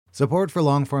Support for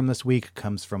Longform this week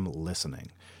comes from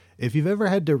listening. If you've ever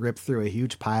had to rip through a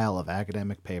huge pile of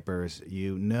academic papers,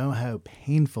 you know how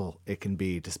painful it can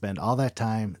be to spend all that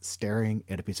time staring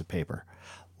at a piece of paper.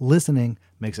 Listening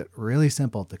makes it really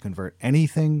simple to convert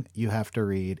anything you have to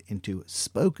read into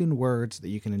spoken words that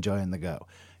you can enjoy on the go.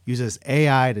 Uses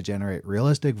AI to generate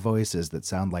realistic voices that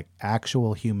sound like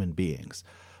actual human beings.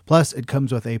 Plus, it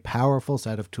comes with a powerful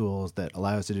set of tools that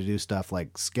allows you to do stuff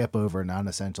like skip over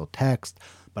non-essential text,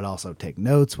 but also take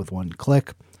notes with one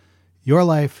click. Your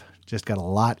life just got a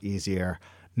lot easier.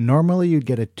 Normally, you'd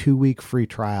get a 2-week free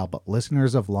trial, but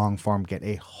listeners of Longform get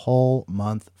a whole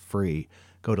month free.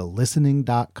 Go to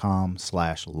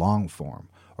listening.com/longform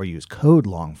or use code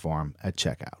longform at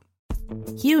checkout.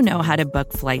 You know how to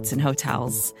book flights and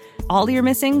hotels. All you're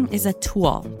missing is a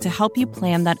tool to help you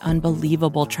plan that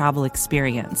unbelievable travel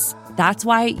experience. That's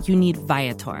why you need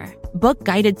Viator. Book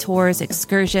guided tours,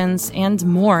 excursions, and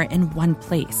more in one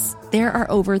place. There are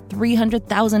over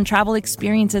 300,000 travel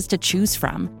experiences to choose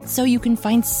from, so you can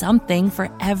find something for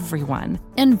everyone.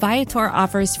 And Viator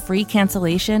offers free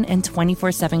cancellation and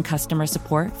 24/7 customer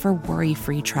support for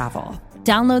worry-free travel.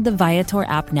 Download the Viator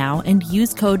app now and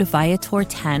use code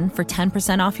Viator10 for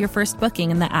 10% off your first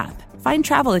booking in the app. Find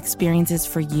travel experiences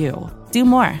for you. Do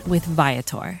more with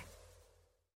Viator.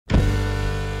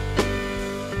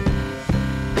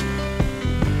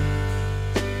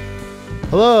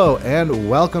 Hello, and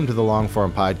welcome to the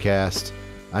Longform Podcast.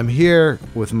 I'm here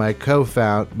with my we're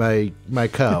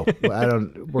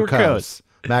co-hosts.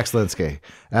 Max Linsky.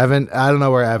 Evan, I don't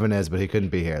know where Evan is, but he couldn't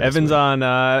be here. Evan's on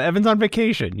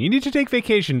vacation. You need to take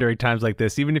vacation during times like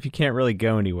this, even if you can't really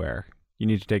go anywhere. You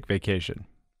need to take vacation.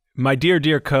 My dear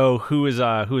co, who is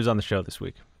on the show this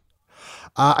week?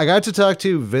 I got to talk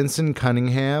to Vinson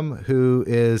Cunningham, who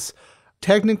is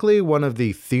technically one of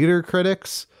the theater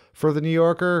critics for The New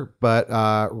Yorker, but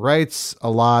writes a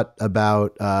lot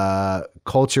about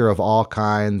culture of all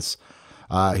kinds.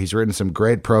 He's written some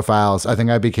great profiles. I think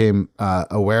I became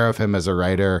aware of him as a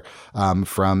writer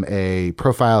from a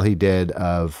profile he did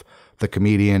of the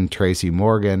comedian Tracy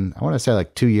Morgan, I want to say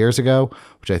like 2 years ago,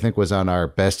 which I think was on our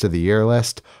best of the year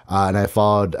list. And I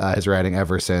followed his writing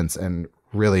ever since and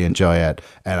really enjoy it.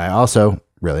 And I also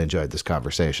really enjoyed this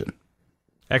conversation.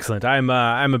 Excellent. I'm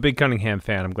a big Cunningham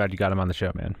fan. I'm glad you got him on the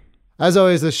show, man. As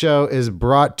always, this show is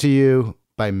brought to you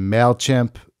by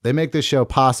MailChimp. They make this show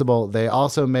possible. They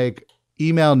also make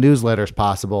email newsletters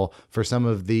possible for some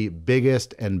of the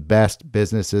biggest and best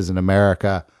businesses in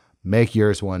America. Make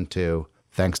yours one too,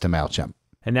 thanks to MailChimp.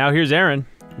 And now here's Aaron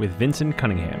with Vinson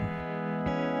Cunningham.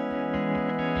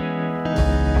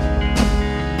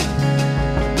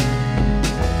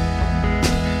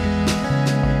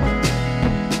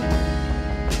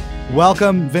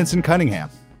 Welcome, Vinson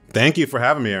Cunningham. Thank you for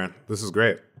having me, Aaron. This is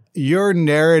great. Your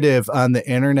narrative on the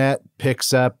internet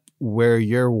picks up where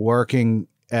you're working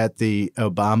at the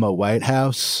Obama White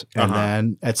House. And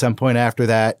then at some point after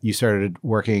that, you started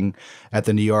working at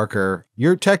the New Yorker.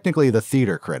 You're technically the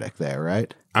theater critic there,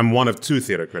 right? I'm one of two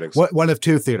theater critics. One of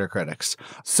two theater critics.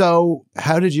 So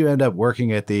how did you end up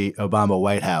working at the Obama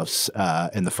White House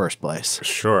in the first place?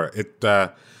 Sure. It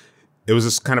was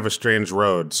just kind of a strange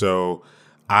road. So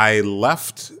I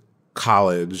left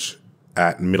college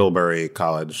at Middlebury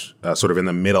College, sort of in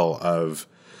the middle of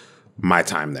my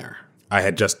time there. I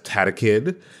had just had a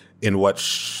kid in what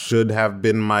should have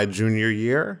been my junior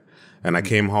year, and I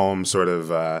came home sort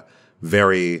of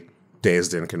very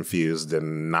dazed and confused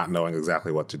and not knowing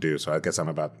exactly what to do. So I guess I'm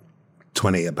about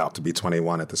 20, about to be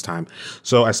 21 at this time.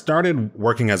 So I started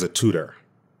working as a tutor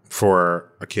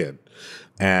for a kid,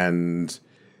 and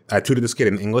I tutored this kid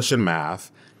in English and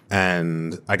math,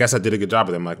 and I guess I did a good job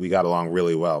with him. Like, we got along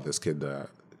really well, this kid,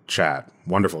 Chad,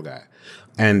 wonderful guy.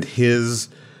 And his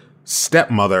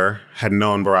stepmother had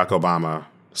known Barack Obama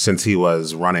since he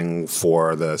was running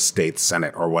for the state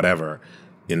senate or whatever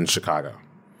in Chicago.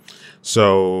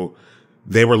 So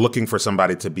they were looking for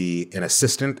somebody to be an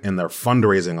assistant in their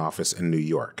fundraising office in New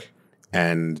York.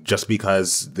 And just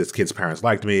because this kid's parents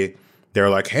liked me, they were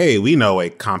like, hey, we know a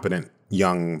competent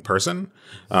young person.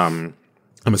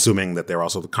 I'm assuming that they're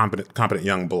also the competent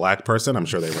young black person. I'm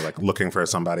sure they were like looking for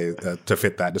somebody to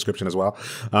fit that description as well.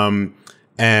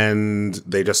 And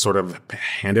they just sort of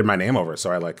handed my name over.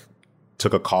 So I like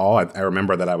took a call. I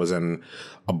remember that I was in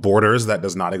a Borders that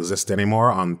does not exist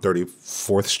anymore on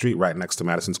 34th Street, right next to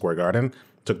Madison Square Garden.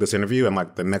 Took this interview, and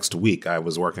like the next week I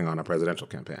was working on a presidential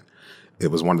campaign.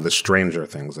 It was one of the stranger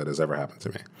things that has ever happened to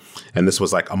me. And this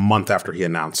was like a month after he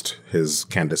announced his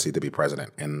candidacy to be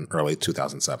president in early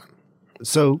 2007.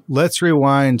 So let's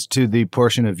rewind to the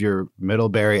portion of your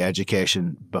Middlebury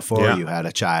education before you had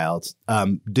a child.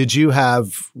 Did you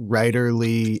have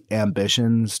writerly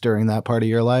ambitions during that part of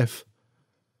your life?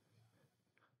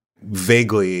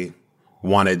 Vaguely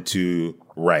wanted to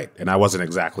write, and I wasn't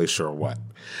exactly sure what.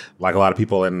 Like a lot of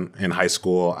people in high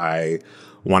school, I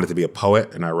wanted to be a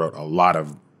poet, and I wrote a lot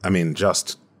of,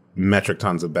 just metric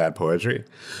tons of bad poetry.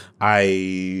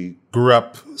 I grew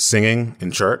up singing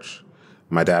in church.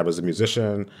 My dad was a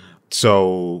musician,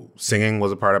 so singing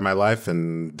was a part of my life,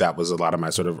 and that was a lot of my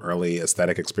sort of early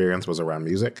aesthetic experience was around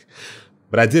music.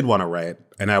 But I did want to write,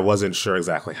 and I wasn't sure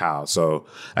exactly how. So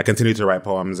I continued to write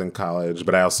poems in college,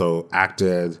 but I also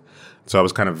acted. So I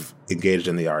was kind of engaged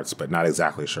in the arts, but not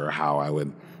exactly sure how I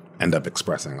would end up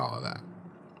expressing all of that.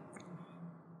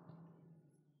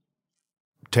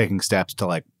 Taking steps to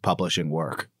like publishing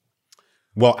work.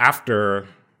 Well, after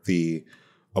the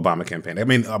Obama campaign,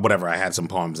 whatever, I had some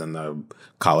poems in the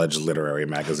college literary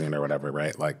magazine or whatever,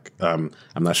 right? Like, I'm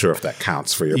not sure if that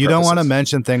counts for your You purposes. don't want to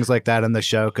mention things like that in the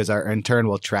show because our intern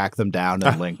will track them down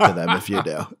and link to them if you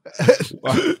do.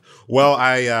 Well,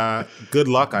 good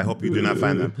luck. I hope you do not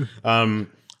find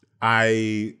them.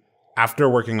 After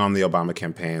working on the Obama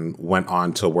campaign, went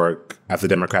on to work at the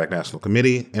Democratic National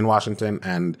Committee in Washington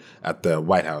and at the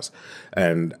White House.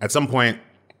 And at some point,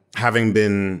 having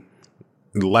been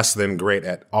less than great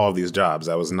at all of these jobs,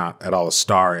 I was not at all a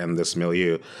star in this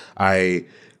milieu. I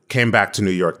came back to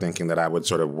New York thinking that I would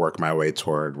sort of work my way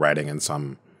toward writing in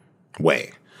some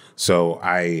way. So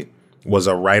I was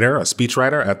a writer, a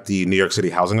speechwriter at the New York City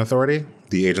Housing Authority,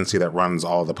 the agency that runs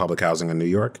all of the public housing in New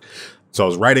York. So I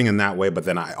was writing in that way, but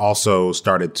then I also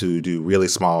started to do really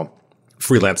small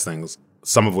freelance things,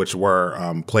 some of which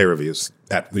were play reviews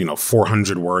at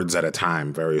 400 words at a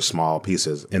time, very small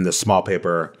pieces in this small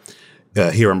paper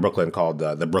here in Brooklyn called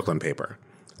the Brooklyn Paper.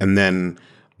 And then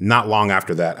not long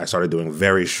after that, I started doing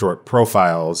very short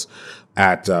profiles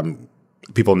at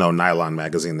people know Nylon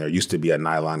magazine. There used to be a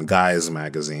Nylon Guys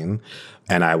magazine,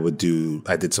 and I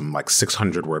did some like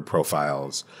 600 word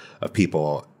profiles of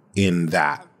people in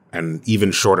that, and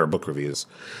even shorter book reviews.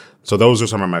 So those are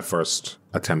some of my first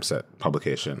attempts at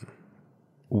publication.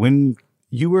 When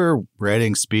you were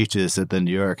writing speeches at the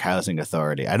New York Housing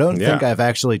Authority, I don't think I've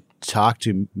actually talked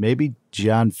to, maybe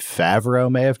Jon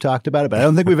Favreau may have talked about it, but I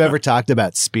don't think we've ever talked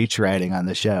about speech writing on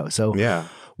the show. So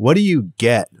what do you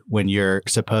get when you're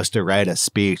supposed to write a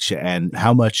speech, and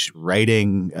how much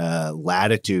writing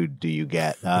latitude do you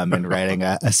get in writing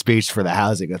a speech for the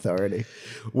Housing Authority?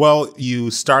 Well,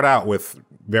 you start out with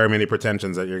very many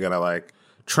pretensions that you're going to like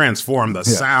transform the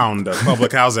sound of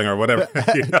public housing or whatever.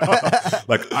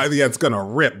 Like, I think it's going to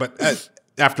rip. But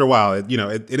after a while,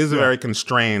 it is a very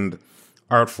constrained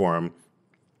art form.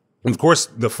 And of course,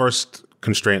 the first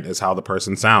constraint is how the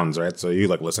person sounds, right? So you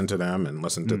like listen to them and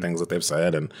listen to things that they've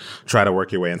said and try to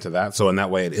work your way into that. So in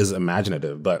that way, it is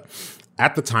imaginative. But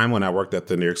at the time when I worked at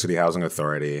the New York City Housing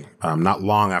Authority, not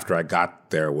long after I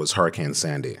got there was Hurricane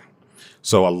Sandy.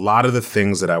 So a lot of the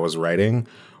things that I was writing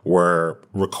were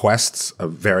requests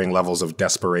of varying levels of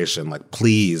desperation, like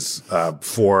pleas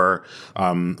for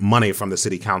money from the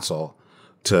city council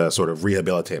to sort of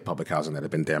rehabilitate public housing that had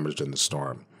been damaged in the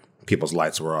storm. People's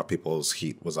lights were off, people's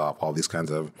heat was off, all these kinds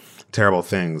of terrible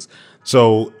things.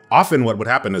 So often what would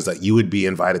happen is that you would be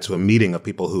invited to a meeting of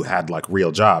people who had like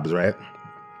real jobs, right?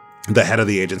 The head of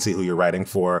the agency who you're writing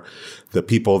for, the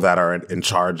people that are in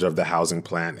charge of the housing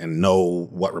plant and know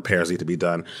what repairs need to be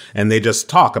done. And they just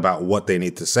talk about what they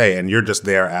need to say. And you're just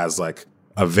there as like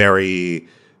a very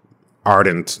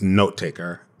ardent note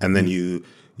taker. And then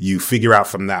you figure out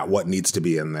from that what needs to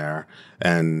be in there.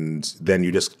 And then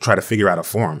you just try to figure out a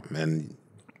form. And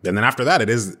then after that, it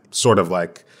is sort of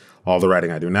like all the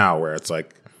writing I do now, where it's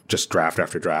like just draft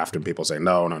after draft and people say,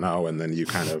 no. And then you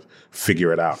kind of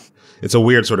figure it out. It's a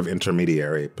weird sort of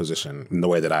intermediary position in the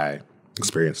way that I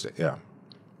experienced it. Yeah.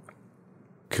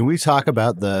 Can we talk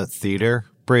about the theater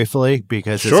briefly?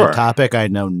 Because it's a topic I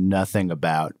know nothing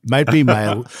about. Might be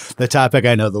the topic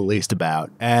I know the least about.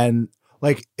 And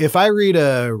like, if I read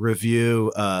a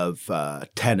review of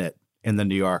Tenet in the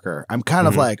New Yorker, I'm kind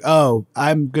of like, oh,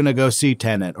 I'm going to go see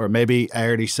Tenet, or maybe I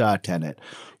already saw Tenet.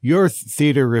 Your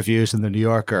theater reviews in the New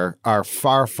Yorker are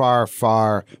far, far,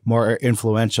 far more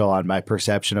influential on my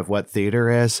perception of what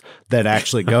theater is than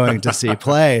actually going to see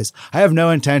plays. I have no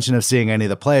intention of seeing any of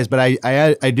the plays, but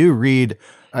I do read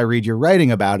your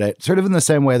writing about it, sort of in the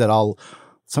same way that I'll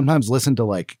sometimes listen to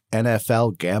like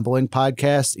NFL gambling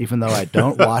podcasts, even though I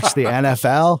don't watch the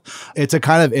NFL. It's a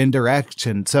kind of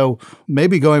indirection. So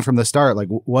maybe going from the start, like,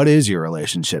 what is your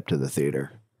relationship to the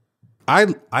theater? I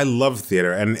love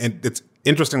theater, and it's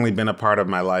interestingly been a part of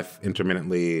my life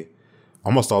intermittently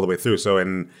almost all the way through. So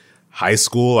in high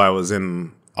school, I was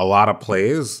in a lot of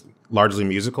plays, largely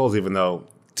musicals, even though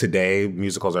today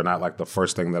musicals are not like the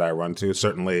first thing that I run to.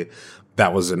 Certainly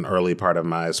that was an early part of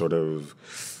my sort of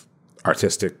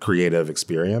artistic, creative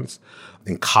experience.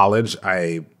 In college,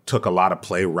 I took a lot of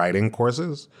playwriting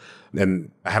courses,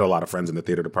 and I had a lot of friends in the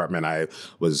theater department. I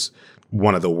was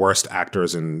one of the worst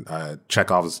actors in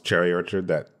Chekhov's Cherry Orchard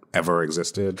that ever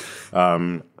existed. There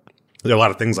are a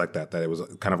lot of things like that it was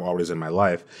kind of always in my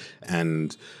life.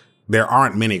 And there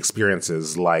aren't many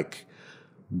experiences like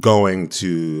going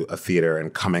to a theater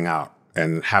and coming out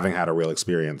and having had a real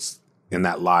experience in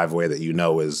that live way that you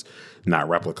know is not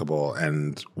replicable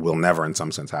and will never in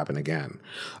some sense happen again.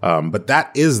 But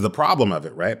that is the problem of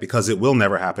it, right? Because it will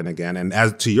never happen again. And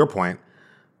as to your point,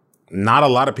 not a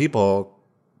lot of people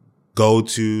go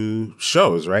to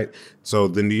shows, right? So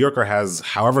the New Yorker has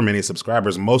however many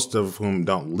subscribers, most of whom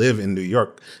don't live in New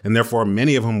York, and therefore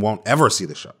many of whom won't ever see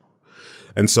the show.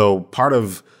 And so part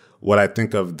of what I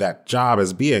think of that job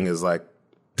as being is like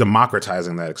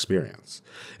democratizing that experience.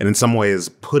 And in some ways,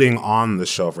 putting on the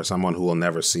show for someone who will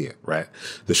never see it, right?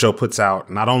 The show puts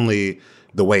out not only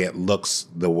the way it looks,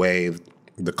 the way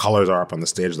the colors are up on the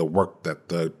stage, the work that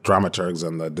the dramaturgs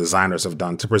and the designers have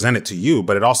done to present it to you,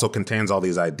 but it also contains all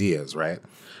these ideas, right?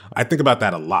 I think about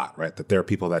that a lot, right? That there are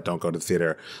people that don't go to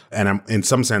theater, and I'm in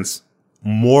some sense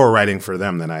more writing for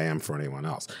them than I am for anyone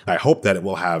else. I hope that it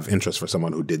will have interest for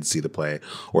someone who did see the play,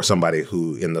 or somebody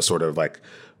who in the sort of like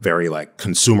very like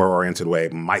consumer oriented way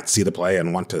might see the play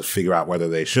and want to figure out whether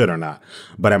they should or not.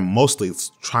 But I'm mostly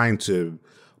trying to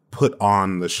put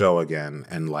on the show again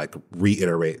and like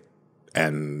reiterate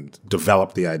and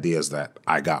develop the ideas that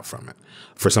I got from it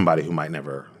for somebody who might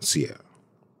never see it.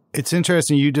 It's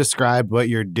interesting you described what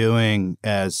you're doing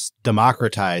as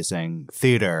democratizing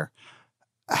theater.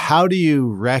 How do you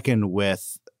reckon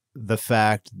with the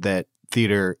fact that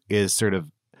theater is sort of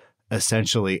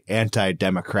essentially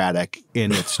anti-democratic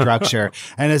in its structure?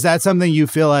 And is that something you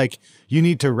feel like you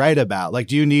need to write about? Like,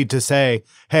 do you need to say,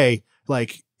 hey,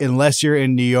 like, unless you're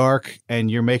in New York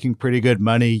and you're making pretty good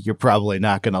money, you're probably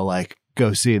not going to like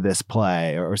go see this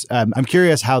play? Or I'm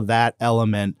curious how that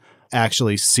element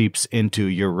actually seeps into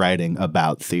your writing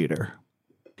about theater.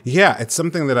 Yeah, it's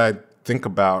something that I think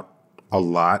about a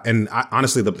lot. And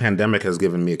honestly, the pandemic has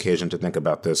given me occasion to think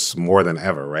about this more than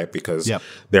ever, right? Because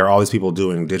there are all these people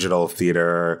doing digital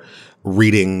theater,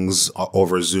 readings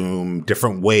over Zoom,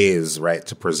 different ways, right,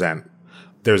 to present.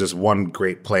 There's this one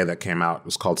great play that came out. It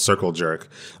was called Circle Jerk.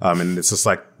 And it's just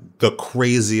like the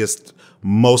craziest,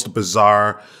 most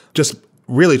bizarre, just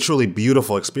really, truly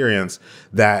beautiful experience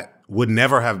that would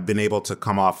never have been able to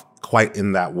come off quite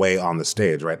in that way on the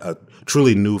stage, right? A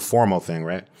truly new formal thing,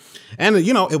 right? And,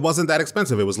 you know, it wasn't that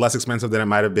expensive. It was less expensive than it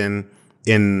might have been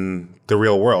in the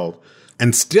real world.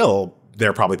 And still, there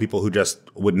are probably people who just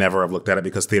would never have looked at it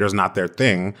because theater's not their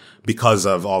thing because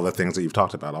of all the things that you've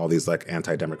talked about, all these like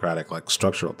anti-democratic, like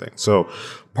structural things. So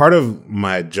part of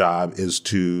my job is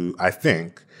to, I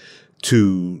think,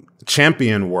 to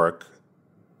champion work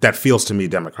that feels to me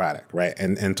democratic, right?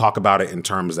 And talk about it in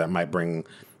terms that might bring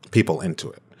people into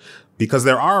it. Because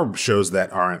there are shows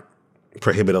that aren't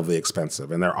prohibitively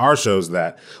expensive, and there are shows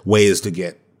that ways to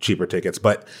get cheaper tickets.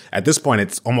 But at this point,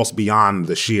 it's almost beyond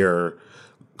the sheer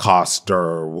cost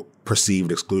or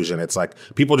perceived exclusion. It's like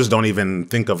people just don't even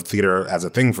think of theater as a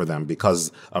thing for them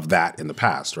because of that in the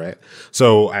past, right?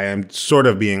 So I am sort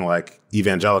of being like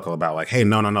evangelical about like, hey,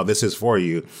 no, this is for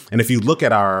you. And if you look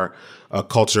at our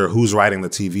culture, who's writing the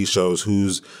TV shows,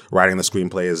 who's writing the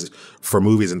screenplays for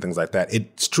movies and things like that,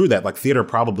 it's true that like theater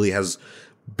probably has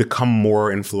become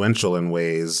more influential in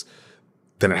ways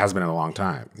than it has been in a long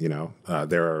time. You know,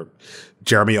 there are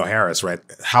Jeremy O. Harris, right?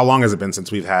 How long has it been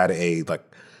since we've had a like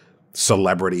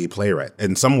celebrity playwright?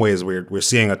 In some ways, we're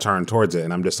seeing a turn towards it,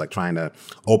 and I'm just like trying to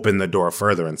open the door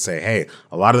further and say, hey,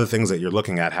 a lot of the things that you're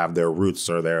looking at have their roots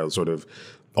or their sort of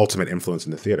ultimate influence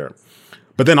in the theater.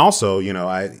 But then also, you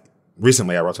know,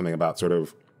 recently I wrote something about sort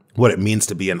of what it means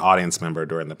to be an audience member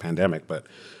during the pandemic. But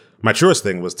my truest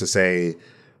thing was to say,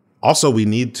 also, we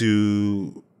need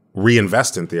to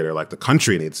reinvest in theater. Like the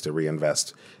country needs to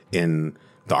reinvest in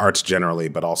the arts generally,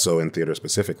 but also in theater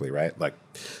specifically, right? Like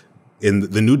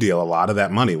in the New Deal, a lot of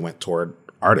that money went toward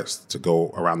artists to go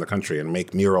around the country and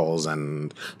make murals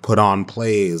and put on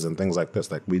plays and things like this.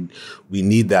 Like we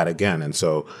need that again. And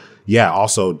so, yeah,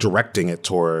 also directing it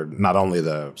toward not only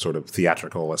the sort of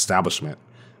theatrical establishment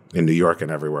in New York and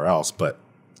everywhere else, but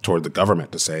toward the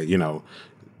government to say, you know,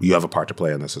 you have a part to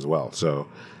play in this as well. So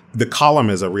the column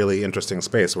is a really interesting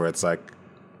space where it's like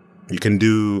you can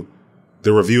do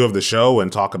the review of the show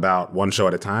and talk about one show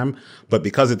at a time. But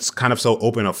because it's kind of so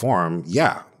open a forum,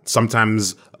 yeah,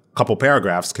 sometimes a couple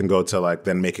paragraphs can go to like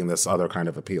then making this other kind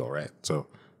of appeal, right? So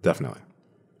definitely.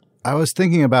 I was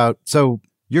thinking about, so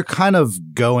you're kind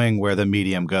of going where the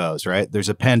medium goes, right? There's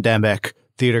a pandemic,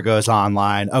 theater goes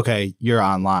online. Okay, you're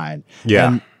online. Yeah.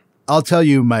 And I'll tell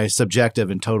you my subjective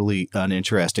and totally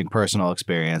uninteresting personal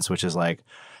experience, which is like,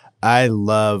 I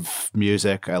love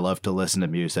music. I love to listen to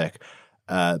music.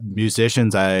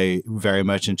 Musicians I very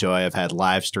much enjoy. I've had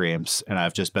live streams and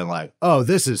I've just been like, oh,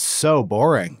 this is so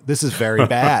boring. This is very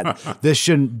bad. This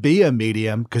shouldn't be a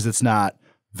medium because it's not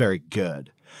very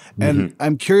good. And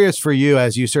I'm curious for you,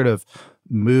 as you sort of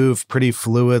move pretty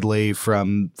fluidly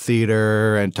from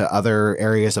theater and to other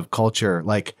areas of culture,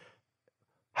 like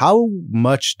how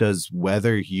much does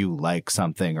whether you like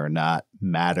something or not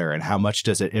matter, and how much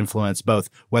does it influence both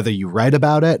whether you write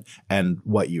about it and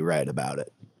what you write about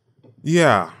it?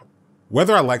 Yeah.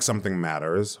 Whether I like something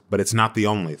matters, but it's not the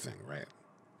only thing, right?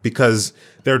 Because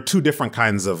there are two different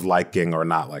kinds of liking or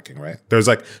not liking, right? There's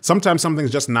like, sometimes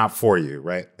something's just not for you,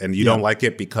 right? And you don't like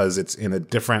it because it's in a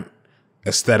different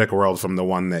aesthetic world from the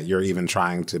one that you're even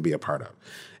trying to be a part of.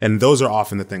 And those are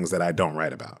often the things that I don't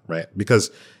write about, right?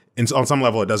 Because on some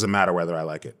level, it doesn't matter whether I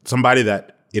like it. Somebody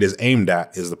that it is aimed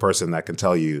at is the person that can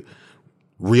tell you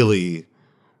really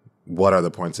what are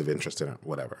the points of interest in it,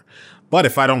 whatever. But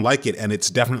if I don't like it and it's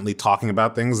definitely talking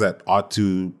about things that ought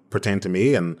to pertain to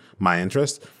me and my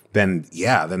interest, then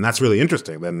that's really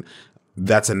interesting. Then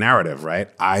that's a narrative, right?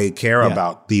 I care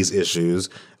about these issues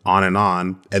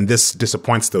on, and this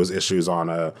disappoints those issues on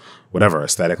a whatever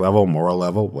aesthetic level, moral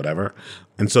level, whatever.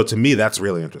 And so to me, that's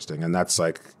really interesting. And that's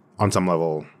like on some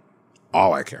level,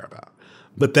 all I care about.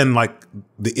 But then like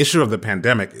the issue of the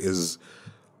pandemic is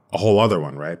a whole other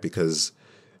one, right? Because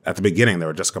at the beginning, there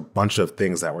were just a bunch of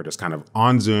things that were just kind of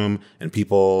on Zoom and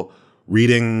people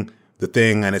reading the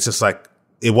thing. And it's just like,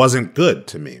 it wasn't good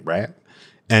to me, right?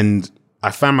 And I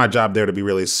found my job there to be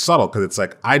really subtle because it's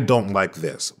like, I don't like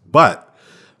this, but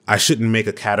I shouldn't make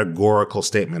a categorical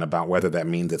statement about whether that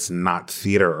means it's not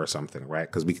theater or something, right?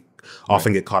 Because we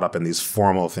often get caught up in these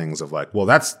formal things of like, well,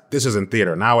 this isn't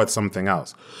theater. Now it's something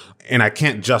else. And I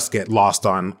can't just get lost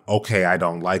on, okay, I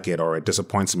don't like it, or it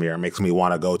disappoints me, or it makes me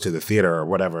want to go to the theater or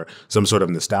whatever, some sort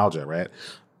of nostalgia, right?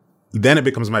 Then it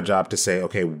becomes my job to say,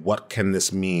 okay, what can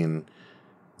this mean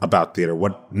about theater?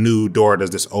 What new door does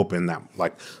this open that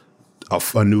like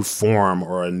a new form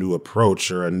or a new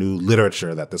approach or a new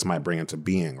literature that this might bring into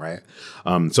being, right?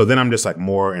 So then I'm just like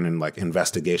more in like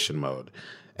investigation mode.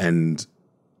 And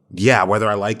yeah, whether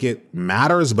I like it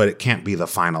matters, but it can't be the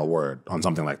final word on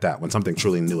something like that when something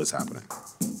truly new is happening.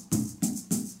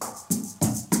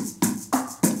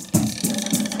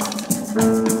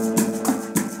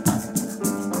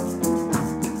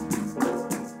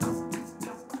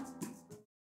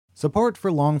 Support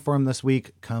for Longform this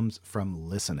week comes from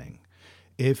listening.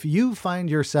 If you find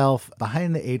yourself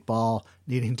behind the eight ball,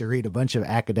 needing to read a bunch of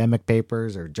academic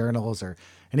papers or journals or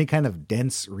any kind of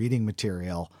dense reading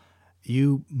material,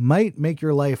 you might make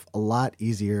your life a lot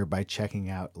easier by checking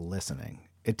out listening.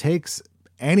 It takes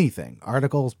anything,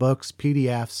 articles, books,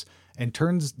 PDFs, and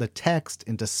turns the text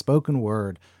into spoken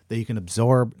word that you can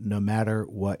absorb no matter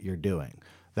what you're doing.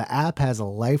 The app has a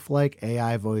lifelike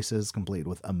AI voices complete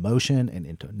with emotion and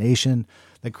intonation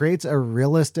that creates a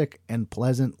realistic and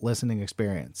pleasant listening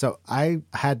experience. So I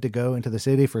had to go into the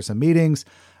city for some meetings.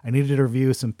 I needed to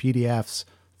review some PDFs,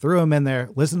 threw them in there,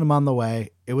 listened to them on the way.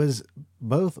 It was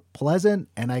both pleasant,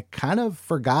 and I kind of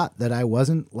forgot that I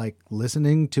wasn't like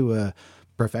listening to a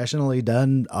professionally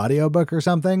done audiobook or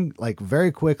something. Like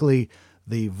very quickly,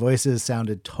 the voices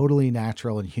sounded totally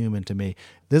natural and human to me.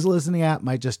 This listening app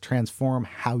might just transform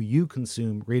how you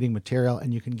consume reading material,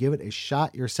 and you can give it a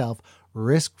shot yourself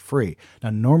risk-free. Now,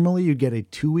 normally you get a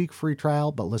 2-week free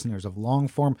trial, but listeners of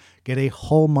Longform get a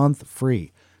whole month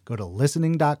free. Go to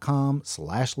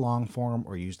listening.com/longform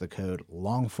or use the code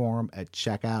longform at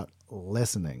checkout.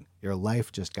 Listening. Your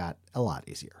life just got a lot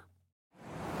easier.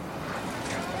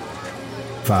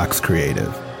 Fox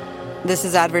Creative. This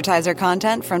is advertiser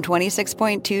content from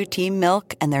 26.2 Team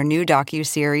Milk and their new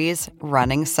docu-series,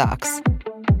 Running Sucks.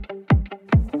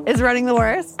 Is running the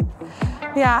worst?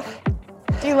 Yeah.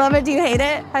 Do you love it? Do you hate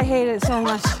it? I hate it so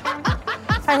much.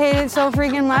 I hate it so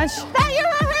freaking much. That you're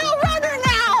a real runner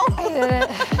now! I hate it.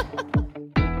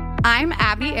 I'm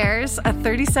Abby Ayers, a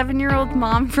 37-year-old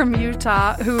mom from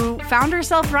Utah who found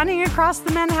herself running across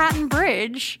the Manhattan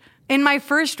Bridge in my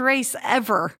first race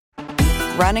ever.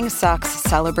 Running Sucks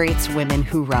celebrates women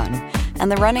who run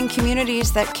and the running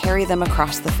communities that carry them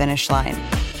across the finish line.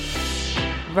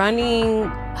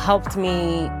 Running helped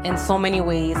me in so many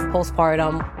ways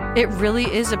postpartum. It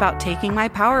really is about taking my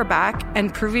power back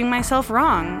and proving myself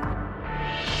wrong.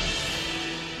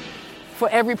 for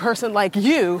every person like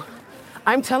you,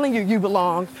 I'm telling you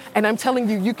belong, and I'm telling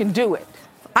you can do it.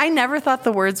 I never thought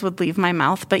the words would leave my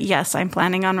mouth, but yes, I'm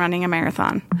planning on running a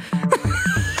marathon. I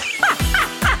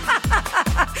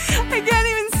can't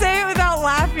even say it without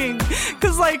laughing,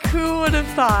 because, like, who would have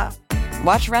thought?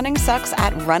 Watch Running Sucks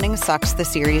at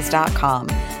runningsuckstheseries.com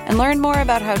and learn more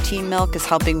about how Team Milk is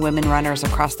helping women runners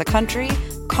across the country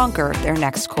conquer their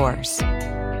next course.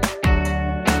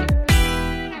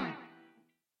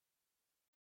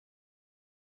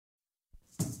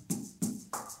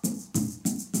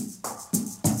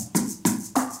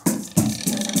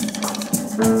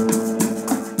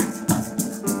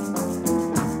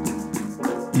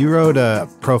 You wrote a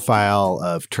profile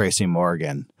of Tracy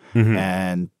Morgan,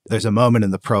 and there's a moment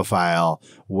in the profile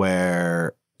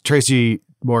where Tracy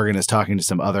Morgan is talking to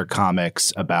some other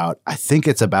comics about, I think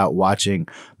it's about watching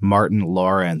Martin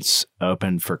Lawrence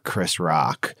open for Chris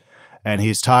Rock. And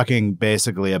he's talking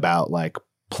basically about like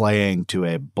playing to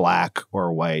a black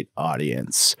or white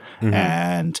audience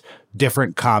and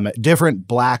different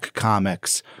black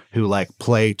comics who like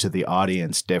play to the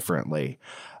audience differently.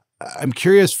 I'm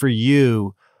curious for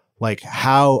you, like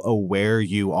how aware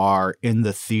you are in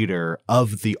the theater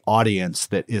of the audience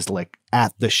that is like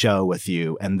at the show with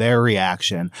you and their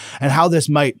reaction, and how this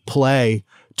might play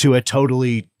to a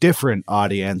totally different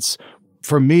audience.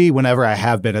 For me, whenever I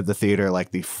have been at the theater, like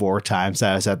the 4 times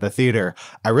I was at the theater,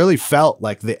 I really felt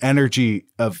like the energy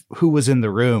of who was in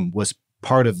the room was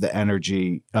part of the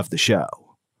energy of the show.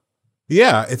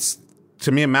 Yeah,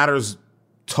 to me, it matters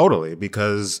totally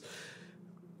because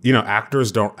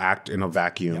actors don't act in a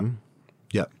vacuum.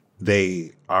 Yep.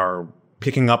 They are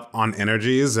picking up on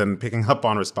energies and picking up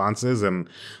on responses, and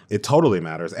it totally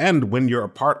matters. And when you're a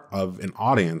part of an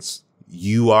audience,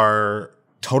 you are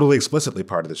totally explicitly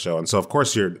part of the show. And so, of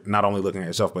course, you're not only looking at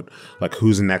yourself, but like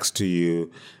who's next to you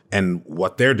and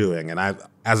what they're doing. And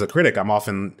as a critic,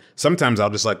 sometimes I'll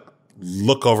just like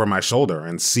look over my shoulder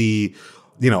and see,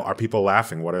 are people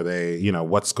laughing? What are they,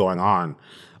 what's going on?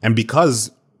 And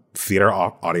because theater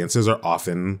audiences are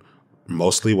often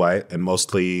mostly white and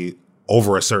mostly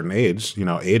over a certain age,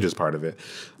 age is part of it.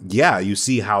 Yeah, you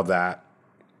see how that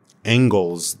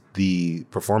angles the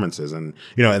performances. And,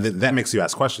 and that makes you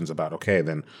ask questions about, okay,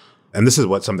 then, and this is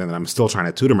something that I'm still trying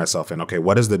to tutor myself in. Okay,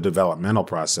 what is the developmental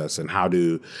process and how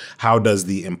does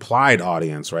the implied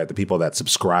audience, right, the people that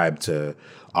subscribe to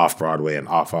off-Broadway and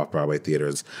off-Broadway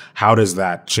theaters, how does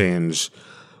that change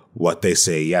what they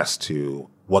say yes to,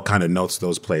 what kind of notes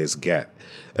those plays get?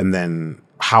 And then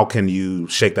how can you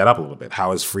shake that up a little bit?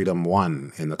 How is freedom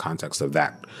won in the context of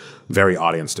that very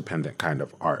audience-dependent kind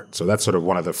of art? So that's sort of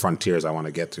one of the frontiers I want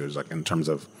to get to, is like in terms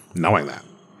of knowing that.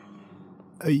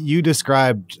 You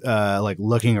described like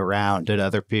looking around at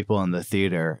other people in the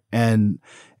theater, and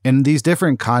in these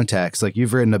different contexts, like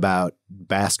you've written about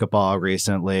basketball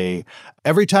recently.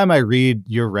 Every time I read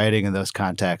your writing in those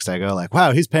contexts, I go like,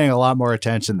 wow, he's paying a lot more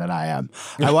attention than I am.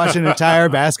 I watch an entire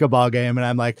basketball game and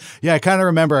I'm like, yeah, I kind of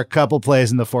remember a couple plays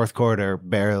in the fourth quarter,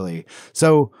 barely.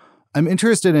 So I'm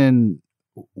interested in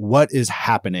what is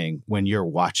happening when you're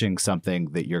watching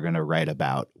something that you're going to write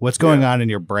about. What's going on in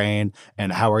your brain,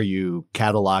 and how are you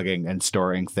cataloging and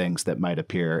storing things that might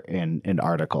appear in an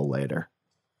article later?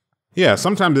 Yeah,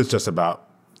 sometimes it's just about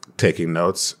taking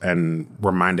notes and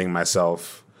reminding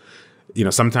myself,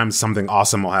 sometimes something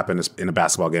awesome will happen in a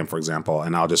basketball game, for example,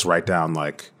 and I'll just write down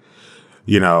like,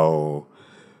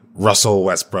 Russell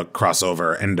Westbrook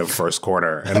crossover, end of first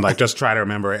quarter, and like just try to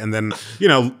remember it. And then,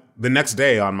 the next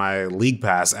day on my League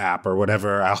Pass app or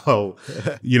whatever, I'll,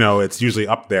 it's usually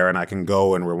up there and I can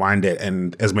go and rewind it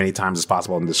and as many times as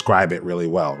possible and describe it really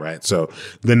well, right? So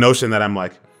the notion that I'm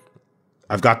like,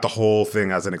 I've got the whole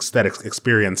thing as an aesthetic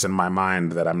experience in my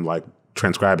mind that I'm like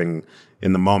transcribing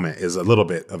in the moment is a little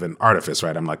bit of an artifice,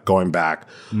 right? I'm like going back,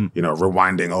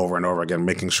 rewinding over and over again,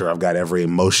 making sure I've got every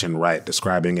emotion right,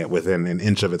 describing it within an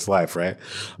inch of its life, right?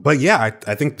 But yeah,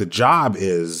 I think the job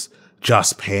is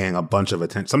just paying a bunch of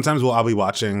attention. Sometimes I'll be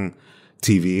watching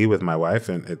TV with my wife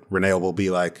and Renee will be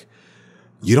like,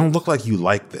 you don't look like you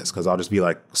like this, because I'll just be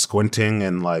like squinting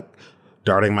and like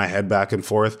darting my head back and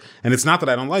forth. And it's not that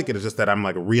I don't like it. It's just that I'm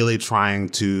like really trying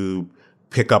to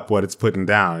pick up what it's putting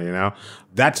down,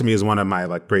 That to me is one of my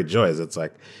like great joys. It's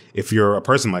like, if you're a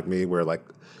person like me where like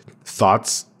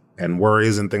thoughts and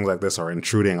worries and things like this are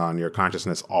intruding on your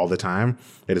consciousness all the time,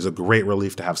 it is a great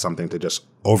relief to have something to just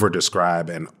over describe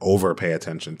and over pay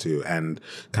attention to and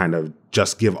kind of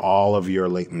just give all of your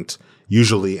latent,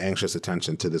 usually anxious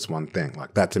attention to this one thing.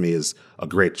 Like that to me is a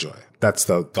great joy. That's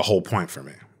the whole point for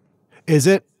me. Is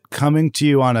it coming to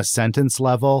you on a sentence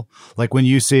level? Like when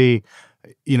you see,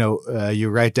 you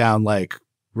write down like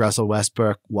Russell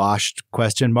Westbrook washed ?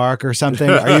 Or something?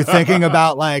 Are you thinking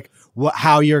about like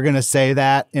how you're going to say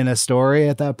that in a story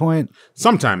at that point?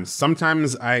 Sometimes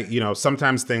sometimes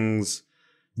things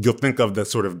you'll think of the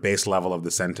sort of base level of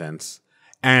the sentence,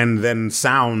 and then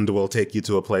sound will take you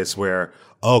to a place where,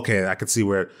 okay, I could see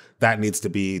where that needs to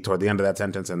be toward the end of that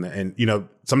sentence. And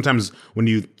sometimes when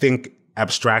you think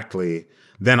abstractly,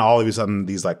 then all of a sudden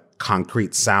these like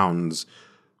concrete sounds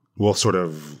will sort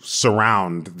of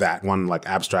surround that one like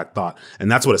abstract thought.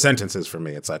 And that's what a sentence is for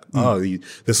me. It's like,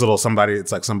 this little somebody,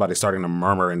 it's like somebody starting to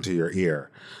murmur into your ear.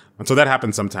 And so that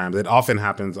happens sometimes. It often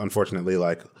happens, unfortunately,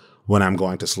 like when I'm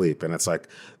going to sleep. And it's like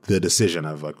the decision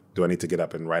of like, do I need to get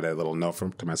up and write a little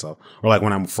note to myself? Or like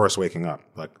when I'm first waking up,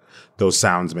 like those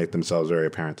sounds make themselves very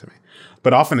apparent to me.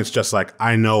 But often it's just like,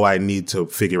 I know I need to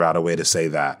figure out a way to say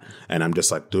that. And I'm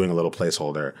just like doing a little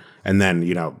placeholder. And then,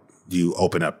 you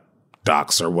open up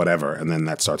docs or whatever, and then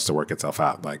that starts to work itself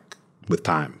out like with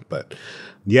time. But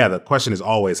yeah, the question is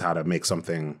always how to make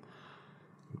something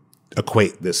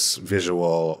equate this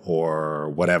visual or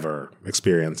whatever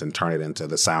experience and turn it into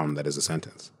the sound that is a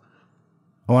sentence.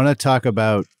 I want to talk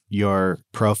about your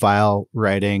profile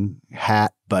writing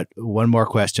hat, but one more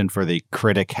question for the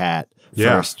critic hat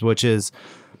first, which is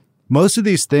most of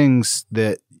these things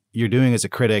that you're doing as a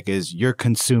critic is you're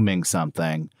consuming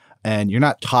something and you're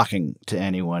not talking to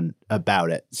anyone about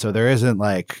it. So there isn't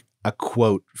like a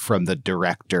quote from the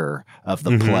director of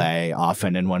the play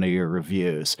often in one of your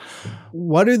reviews.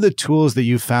 What are the tools that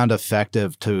you found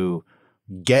effective to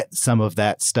get some of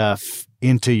that stuff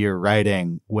into your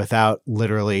writing without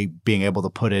literally being able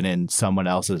to put it in someone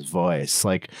else's voice?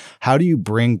 Like, how do you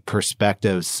bring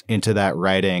perspectives into that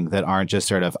writing that aren't just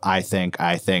sort of, I think?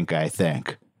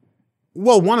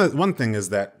 Well, one thing is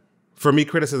that for me,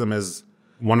 criticism is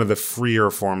one of the freer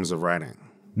forms of writing.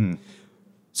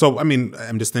 So, I mean,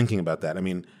 I'm just thinking about that. I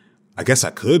mean, I guess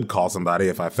I could call somebody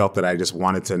if I felt that I just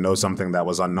wanted to know something that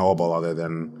was unknowable other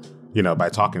than, by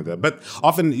talking to them. But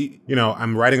often,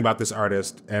 I'm writing about this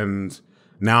artist and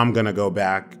now I'm going to go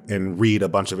back and read a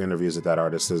bunch of interviews that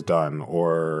artist has done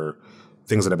or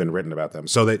things that have been written about them.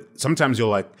 So that sometimes you'll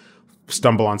like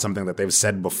stumble on something that they've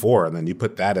said before and then you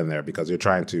put that in there because you're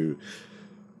trying to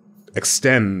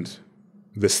extend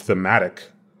this thematic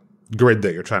grid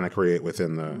that you're trying to create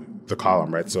within the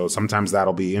column, right? So sometimes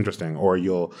that'll be interesting, or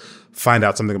you'll find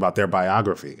out something about their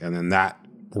biography, and then that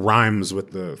rhymes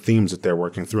with the themes that they're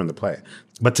working through in the play.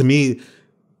 But to me,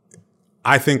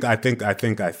 I think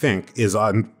is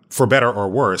for better or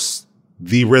worse,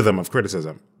 the rhythm of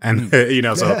criticism. And,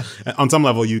 so on some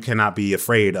level, you cannot be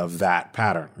afraid of that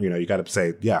pattern. You got to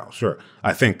say, yeah, sure.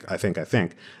 I think.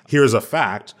 Here's a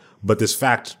fact, but this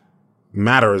fact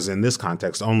matters in this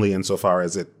context only insofar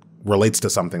as it relates to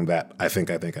something that I think.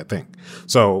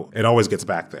 So it always gets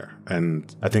back there.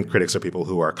 And I think critics are people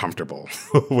who are comfortable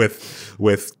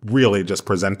with really just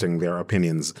presenting their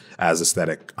opinions as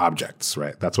aesthetic objects,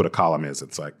 right? That's what a column is.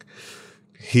 It's like,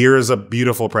 here's a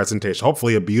beautiful presentation,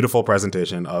 hopefully a beautiful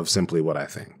presentation of simply what I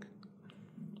think.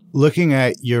 Looking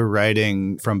at your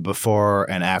writing from before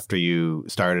and after you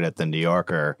started at the New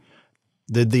Yorker,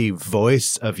 did the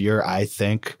voice of your I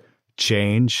think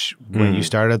change when you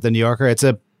started at the New Yorker? It's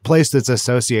a place that's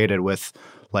associated with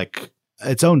like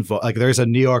its own like there's a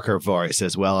New Yorker voice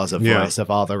as well as a voice of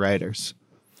all the writers.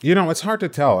 It's hard to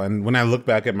tell. And when I look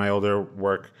back at my older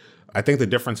work, I think the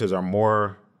differences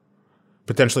are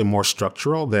potentially more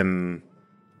structural than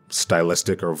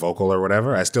stylistic or vocal or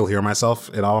whatever. I still hear myself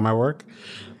in all of my work.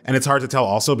 And it's hard to tell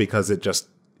also because it just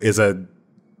is a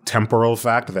temporal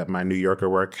fact that my New Yorker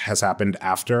work has happened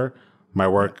after my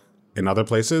work in other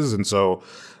places. And so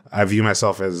I view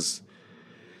myself as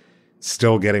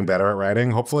still getting better at writing,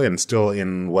 hopefully, and still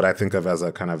in what I think of as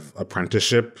a kind of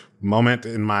apprenticeship moment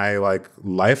in my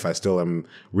life. I still am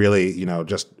really,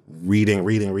 just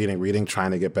reading,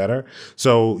 trying to get better.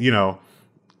 So,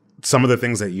 some of the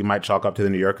things that you might chalk up to the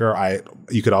New Yorker,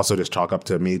 you could also just chalk up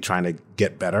to me trying to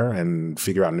get better and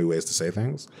figure out new ways to say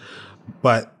things.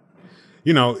 But,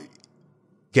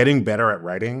 getting better at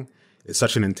writing is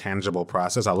such an intangible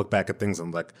process. I look back at things and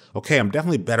I'm like, okay, I'm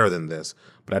definitely better than this,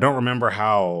 but I don't remember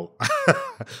how,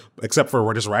 except for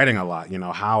we're just writing a lot,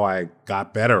 how I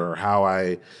got better or how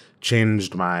I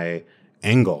changed my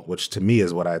angle, which to me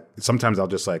is sometimes I'll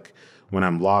just when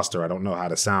I'm lost or I don't know how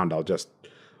to sound, I'll just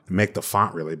make the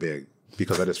font really big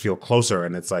because I just feel closer.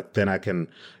 And it's then I can,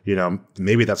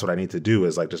 maybe that's what I need to do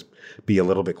is just be a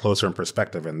little bit closer in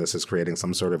perspective. And this is creating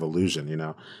some sort of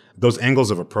illusion, Those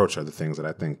angles of approach are the things that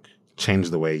I think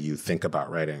change the way you think about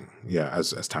writing,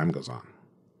 as time goes on.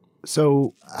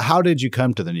 So how did you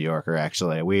come to the New Yorker,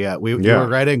 actually? You were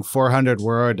writing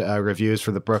 400-word reviews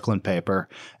for the Brooklyn paper,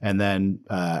 and then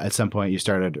at some point you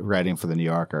started writing for the New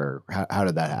Yorker. How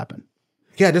did that happen?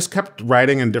 Yeah, I just kept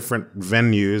writing in different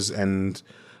venues, and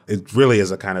it really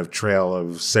is a kind of trail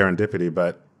of serendipity.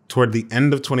 But toward the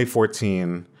end of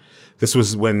 2014, this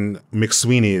was when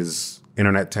McSweeney's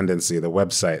Internet Tendency, the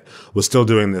website, was still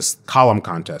doing this column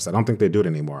contest. I don't think they do it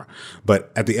anymore.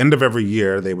 But at the end of every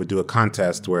year, they would do a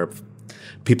contest where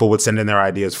people would send in their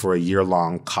ideas for a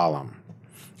year-long column.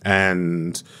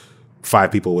 And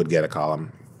 5 people would get a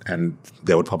column, and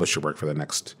they would publish your work for the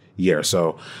next year.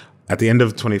 So at the end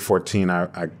of 2014,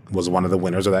 I was one of the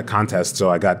winners of that contest. So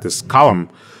I got this column.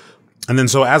 And then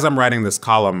so as I'm writing this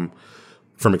column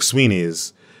for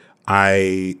McSweeney's,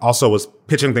 I also was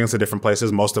pitching things to different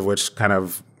places, most of which kind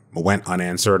of went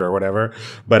unanswered or whatever.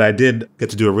 But I did get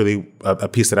to do a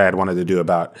piece that I had wanted to do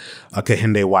about a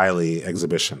Kehinde Wiley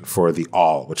exhibition for The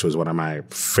All, which was one of my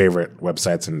favorite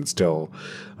websites, and still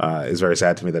is very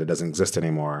sad to me that it doesn't exist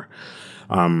anymore.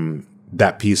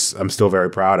 That piece I'm still very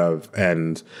proud of.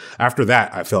 And after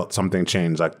that, I felt something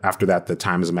change. Like after that, the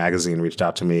Times Magazine reached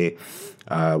out to me,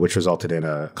 which resulted in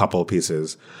a couple of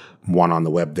pieces, one on the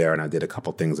web there, and I did a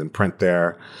couple things in print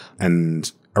there.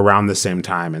 And around the same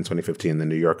time in 2015, the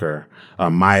New Yorker,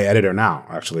 my editor now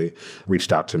actually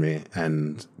reached out to me,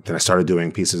 and then I started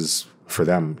doing pieces for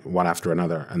them one after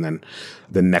another. And then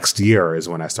the next year is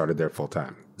when I started there full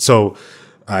time. So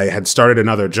I had started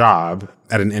another job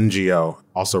at an NGO,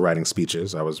 also writing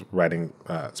speeches. I was writing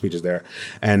speeches there.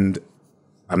 And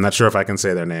I'm not sure if I can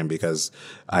say their name because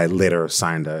I later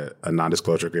signed a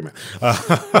non-disclosure agreement.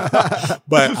 But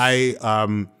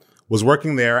I was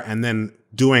working there and then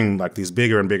doing like these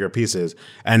bigger and bigger pieces.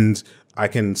 And I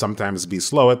can sometimes be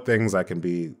slow at things.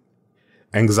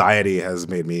 Anxiety has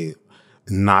made me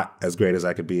not as great as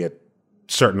I could be at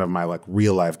certain of my like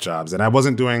real life jobs. And I was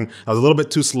a little bit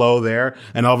too slow there.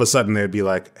 And all of a sudden they'd be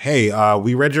like, hey,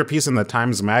 we read your piece in the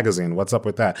Times Magazine. What's up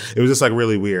with that? It was just like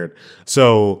really weird.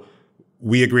 So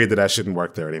we agreed that I shouldn't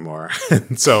work there anymore.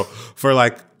 And so for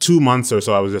like 2 months or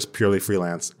so, I was just purely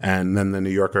freelance. And then the New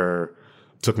Yorker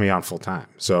took me on full time.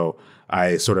 So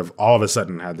I sort of all of a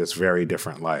sudden had this very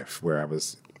different life where I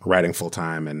was writing full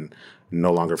time and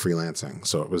no longer freelancing.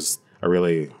 So it was a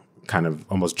really kind of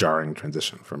almost jarring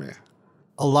transition for me.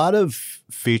 A lot of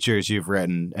features you've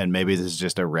written, and maybe this is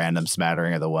just a random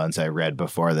smattering of the ones I read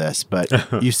before this, but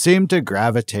you seem to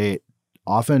gravitate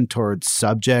often towards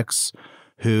subjects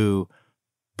who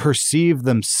perceive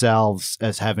themselves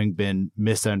as having been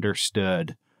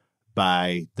misunderstood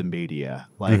by the media,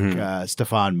 like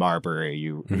Stefan Marbury,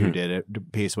 you did a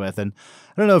piece with. And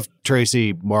I don't know if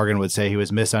Tracy Morgan would say he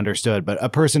was misunderstood, but a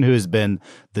person who has been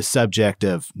the subject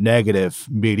of negative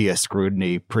media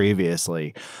scrutiny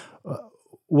previously.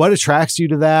 What attracts you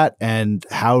to that, and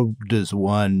how does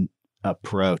one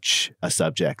approach a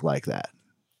subject like that?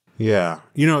 Yeah.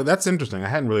 That's interesting. I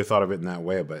hadn't really thought of it in that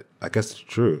way, but I guess it's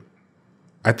true.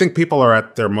 I think people are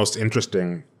at their most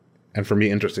interesting, and for me,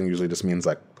 interesting usually just means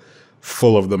like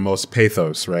full of the most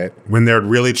pathos, right? When they're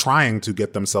really trying to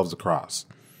get themselves across.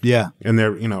 Yeah. And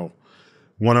they're,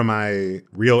 one of my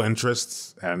real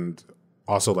interests and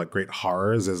also like great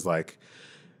horrors is like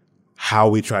how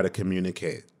we try to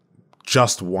communicate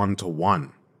just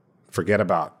one-to-one. Forget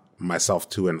about myself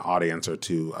to an audience or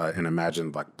to an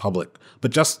imagined like public,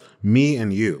 but just me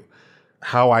and you.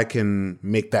 How I can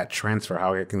make that transfer,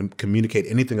 how I can communicate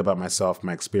anything about myself,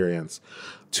 my experience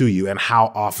to you, and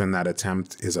how often that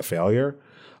attempt is a failure.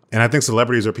 And I think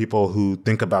celebrities are people who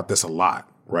think about this a lot,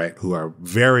 right? Who are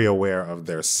very aware of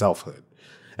their selfhood.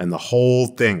 And the whole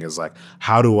thing is like,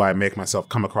 how do I make myself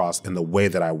come across in the way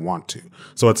that I want to?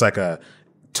 So it's like a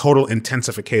total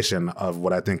intensification of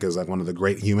what I think is like one of the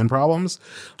great human problems.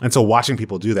 And so watching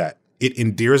people do that, it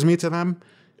endears me to them,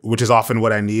 which is often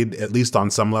what I need, at least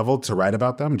on some level, to write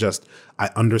about them. Just, I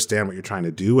understand what you're trying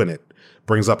to do, and it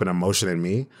brings up an emotion in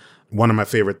me. One of my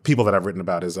favorite people that I've written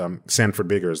about is Sanford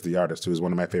Biggers, the artist, who is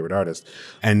one of my favorite artists.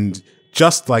 And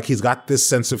just like he's got this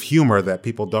sense of humor that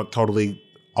people don't totally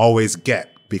always get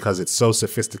because it's so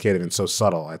sophisticated and so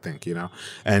subtle, I think,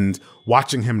 And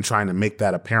watching him trying to make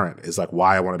that apparent is like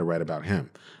why I wanted to write about him.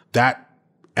 That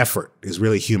effort is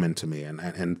really human to me.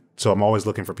 And so I'm always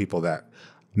looking for people that,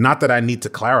 not that I need to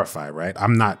clarify, right?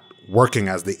 I'm not working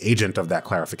as the agent of that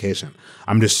clarification.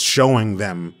 I'm just showing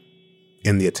them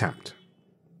in the attempt.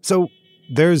 So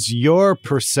there's your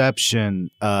perception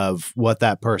of what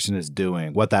that person is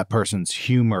doing, what that person's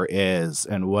humor is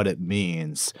and what it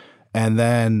means. And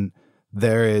then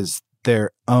there is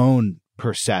their own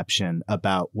perception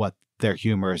about what their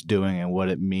humor is doing and what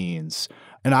it means.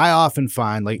 And I often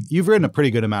find, like, you've written a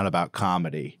pretty good amount about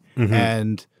comedy. Mm-hmm.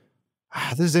 And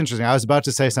this is interesting. I was about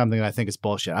to say something that I think is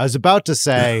bullshit. I was about to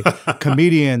say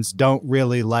comedians don't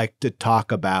really like to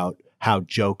talk about how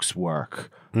jokes work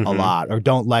a lot, or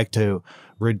don't like to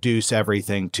reduce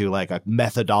everything to like a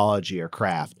methodology or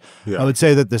craft. Yeah. I would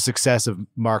say that the success of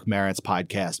Mark Maron's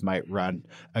podcast might run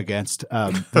against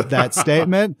that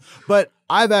statement. But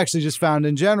I've actually just found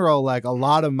in general, like, a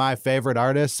lot of my favorite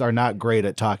artists are not great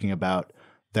at talking about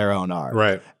their own art.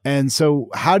 Right. And so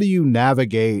how do you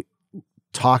navigate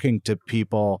talking to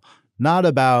people, not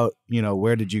about,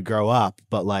 where did you grow up,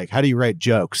 but like, how do you write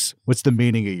jokes? What's the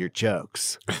meaning of your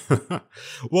jokes?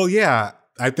 Well, yeah,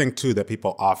 I think too that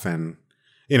people often,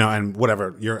 and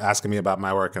whatever, you're asking me about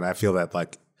my work, and I feel that,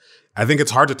 like, I think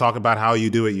it's hard to talk about how you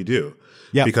do what you do.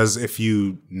 Yeah. Because if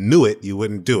you knew it, you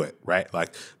wouldn't do it, right?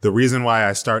 Like, the reason why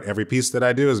I start every piece that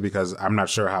I do is because I'm not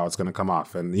sure how it's going to come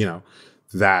off. And,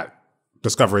 that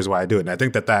discovery is why I do it. And I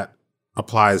think that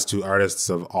applies to artists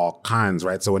of all kinds,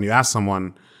 right? So when you ask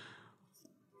someone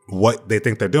what they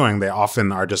think they're doing, they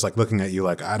often are just like looking at you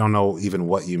like, I don't know even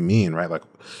what you mean, right? Like,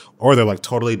 or they're like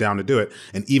totally down to do it.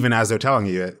 And even as they're telling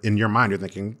you it, in your mind, you're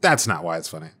thinking, that's not why it's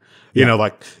funny.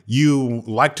 Like, you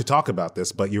like to talk about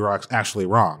this, but you're actually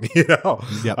wrong,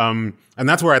 Yep. And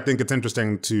that's where I think it's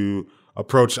interesting to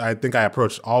approach. I think I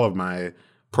approach all of my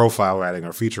profile writing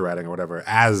or feature writing or whatever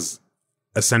as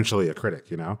essentially a critic,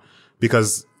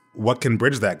 because what can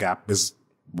bridge that gap is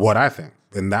what I think.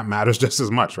 And that matters just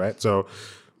as much, right? So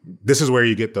this is where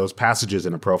you get those passages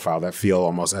in a profile that feel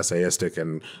almost essayistic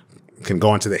and can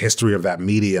go into the history of that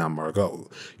medium, or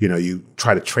you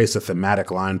try to trace a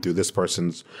thematic line through this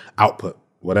person's output,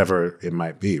 whatever it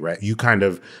might be, right? You kind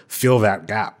of fill that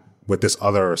gap with this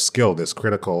other skill, this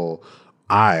critical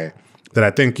eye that I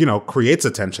think, creates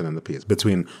a tension in the piece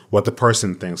between what the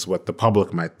person thinks, what the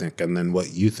public might think, and then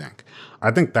what you think.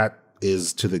 I think that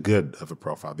is to the good of a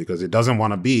profile, because it doesn't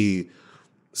want to be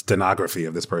stenography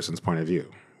of this person's point of view.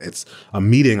 It's a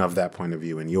meeting of that point of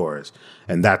view and yours.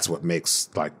 And that's what makes,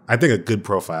 like, I think a good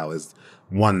profile is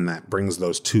one that brings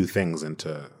those two things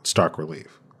into stark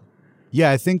relief. Yeah,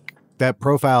 I think that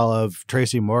profile of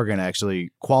Tracy Morgan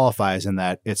actually qualifies in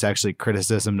that it's actually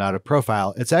criticism, not a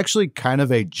profile. It's actually kind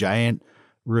of a giant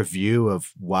review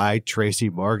of why Tracy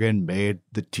Morgan made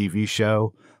the TV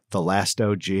show The Last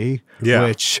OG,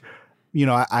 which,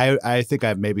 I think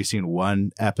I've maybe seen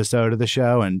one episode of the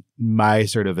show, and my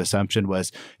sort of assumption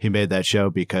was he made that show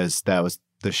because that was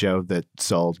the show that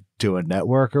sold to a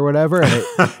network or whatever.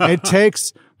 And it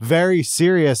takes very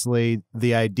seriously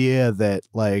the idea that,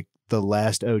 like, The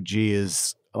Last OG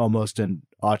is almost an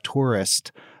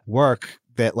auteurist work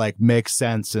that, like, makes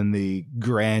sense in the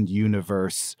grand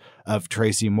universe of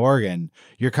Tracy Morgan.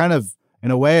 You're kind of,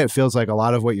 in a way, it feels like a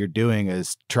lot of what you're doing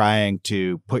is trying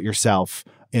to put yourself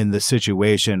in the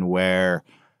situation where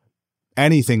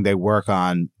anything they work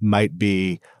on might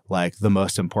be like the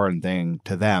most important thing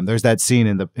to them. There's that scene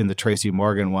in the Tracy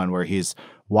Morgan one where he's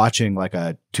watching like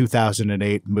a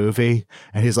 2008 movie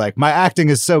and he's like, my acting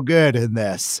is so good in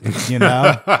this,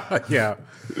 Yeah.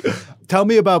 Tell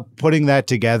me about putting that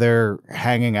together,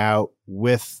 hanging out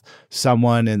with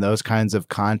someone in those kinds of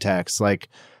contexts. Like,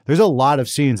 there's a lot of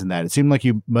scenes in that. It seemed like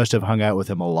you must have hung out with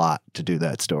him a lot to do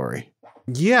that story.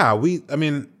 Yeah,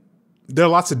 there are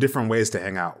lots of different ways to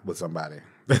hang out with somebody.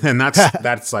 And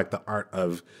that's like the art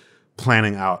of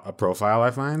planning out a profile,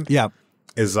 I find. Yeah.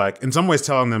 Is like, in some ways,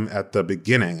 telling them at the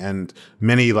beginning. And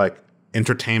many, like,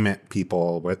 entertainment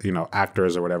people with,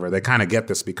 actors or whatever, they kind of get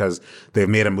this because they've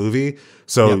made a movie.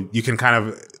 So you can kind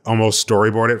of almost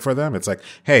storyboard it for them. It's like,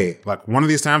 hey, like, one of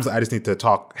these times I just need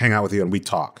to hang out with you and we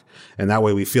talk. And that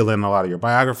way we fill in a lot of your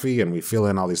biography and we fill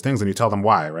in all these things and you tell them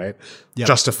why, right? Yep.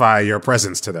 Justify your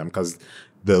presence to them, because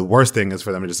the worst thing is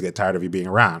for them to just get tired of you being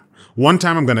around. One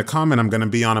time I'm going to come and I'm going to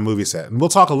be on a movie set. And we'll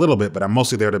talk a little bit, but I'm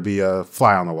mostly there to be a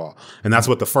fly on the wall. And that's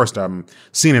what the first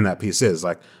scene in that piece is.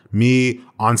 Like, me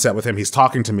on set with him, he's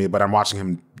talking to me, but I'm watching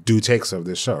him do takes of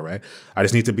this show, right? I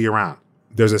just need to be around.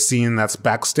 There's a scene that's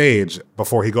backstage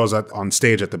before he goes out on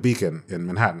stage at the Beacon in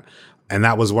Manhattan. And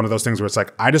that was one of those things where it's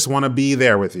like, I just want to be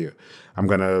there with you. I'm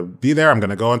going to be there. I'm going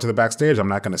to go into the backstage. I'm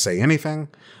not going to say anything.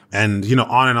 And,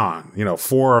 on and on,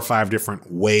 4 or 5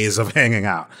 different ways of hanging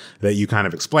out that you kind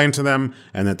of explain to them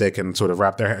and that they can sort of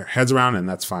wrap their heads around, and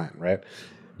that's fine, right?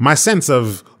 My sense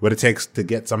of what it takes to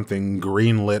get something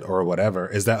greenlit or whatever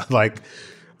is that, like,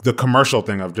 the commercial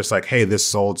thing of just like, hey, this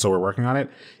sold, so we're working on it.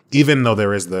 Even though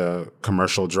there is the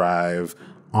commercial drive,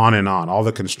 on and on, all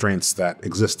the constraints that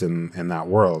exist in that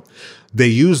world, they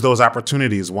use those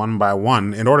opportunities one by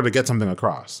one in order to get something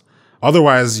across.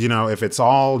 Otherwise, if it's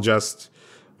all just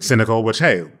cynical, which,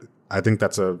 hey, I think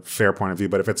that's a fair point of view.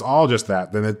 But if it's all just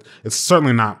that, then it's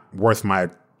certainly not worth my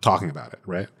talking about it,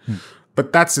 right?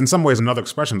 But that's in some ways another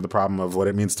expression of the problem of what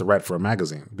it means to write for a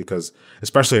magazine, because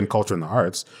especially in culture and the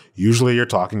arts, usually you're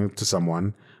talking to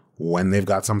someone when they've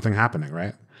got something happening,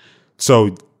 right?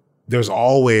 So there's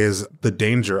always the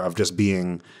danger of just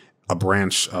being a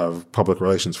branch of public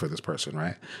relations for this person,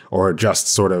 right? Or just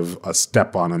sort of a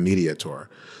step on a media tour.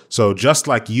 So just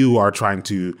like you are trying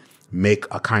to make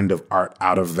a kind of art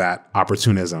out of that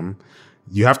opportunism,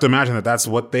 you have to imagine that that's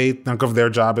what they think of their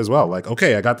job as well. Like,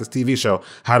 okay, I got this TV show.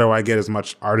 How do I get as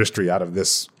much artistry out of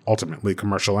this ultimately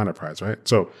commercial enterprise, right?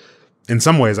 So in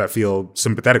some ways, I feel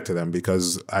sympathetic to them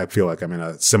because I feel like I'm in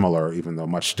a similar, even though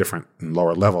much different and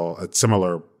lower level, a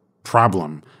similar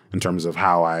problem in terms of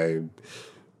how I,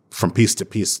 from piece to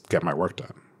piece, get my work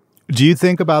done. Do you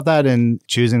think about that in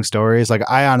choosing stories? Like,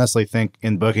 I honestly think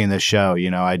in booking this show,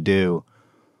 I do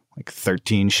like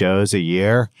 13 shows a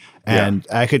year, and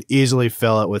I could easily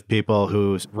fill it with people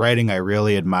whose writing I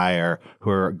really admire, who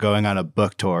are going on a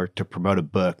book tour to promote a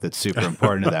book that's super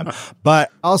important to them. But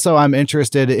also I'm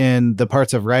interested in the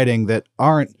parts of writing that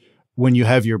aren't when you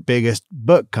have your biggest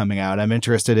book coming out. I'm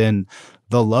interested in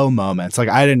the low moments. Like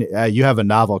you have a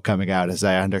novel coming out, as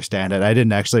I understand it. I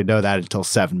didn't actually know that until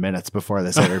 7 minutes before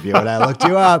this interview. When I looked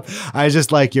you up, I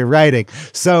just like your writing.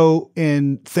 So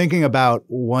in thinking about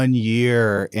 1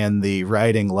 year in the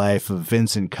writing life of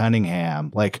Vinson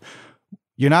Cunningham, like,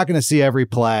 you're not going to see every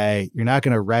play. You're not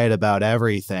going to write about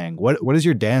everything. What does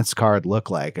your dance card look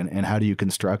like, and how do you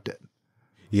construct it?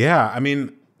 Yeah, I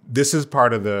mean, this is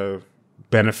part of the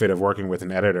benefit of working with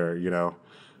an editor.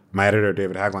 My editor,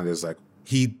 David Haglund, is like,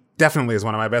 he definitely is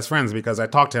one of my best friends because I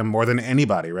talk to him more than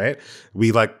anybody, right?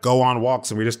 We like go on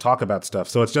walks and we just talk about stuff.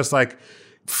 So it's just like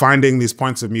finding these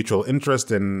points of mutual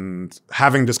interest and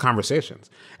having just conversations.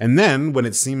 And then when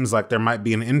it seems like there might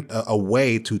be a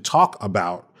way to talk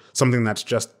about something that's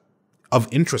just of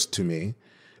interest to me,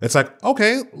 it's like,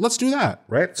 okay, let's do that,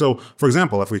 right? So for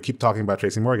example, if we keep talking about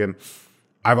Tracy Morgan,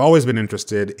 I've always been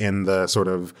interested in the sort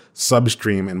of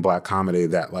substream in Black comedy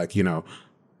that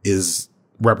is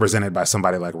represented by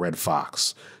somebody like Red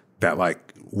Fox, that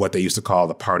like what they used to call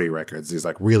the party records, these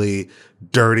like really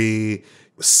dirty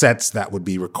sets that would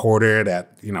be recorded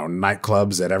at,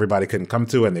 nightclubs that everybody couldn't come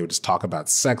to. And they would just talk about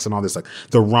sex and all this, like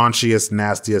the raunchiest,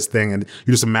 nastiest thing. And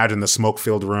you just imagine the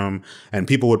smoke-filled room, and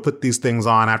people would put these things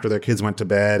on after their kids went to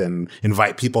bed and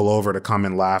invite people over to come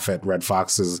and laugh at Red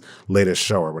Fox's latest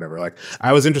show or whatever. Like,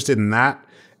 I was interested in that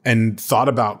and thought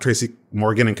about Tracy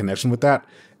Morgan in connection with that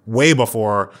way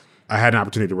before I had an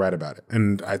opportunity to write about it.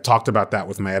 And I talked about that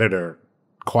with my editor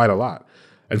quite a lot.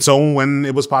 And so when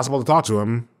it was possible to talk to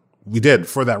him, we did,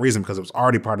 for that reason, because it was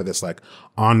already part of this like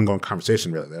ongoing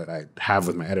conversation really that I have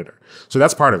with my editor. So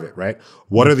that's part of it, right?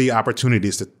 What are the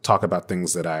opportunities to talk about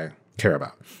things that I care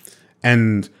about?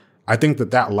 And I think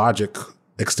that logic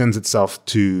extends itself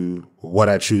to what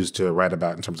I choose to write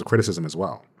about in terms of criticism as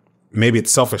well. Maybe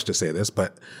it's selfish to say this,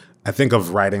 but I think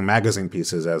of writing magazine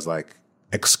pieces as like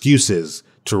excuses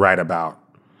to write about.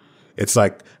 It's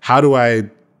like, how do I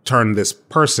turn this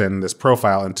person, this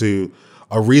profile, into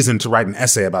a reason to write an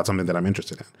essay about something that I'm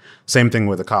interested in? Same thing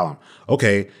with a column.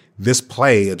 Okay, this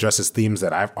play addresses themes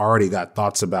that I've already got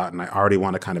thoughts about, and I already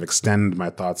want to kind of extend my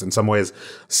thoughts in some ways,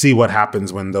 see what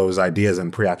happens when those ideas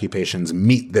and preoccupations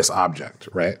meet this object,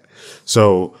 right?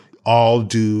 So all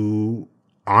due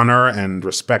honor and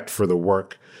respect for the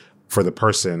work, for the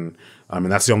person. And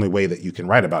that's the only way that you can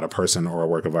write about a person or a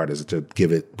work of art, is to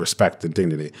give it respect and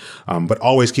dignity. But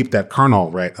always keep that kernel,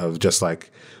 right, of just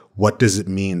like, what does it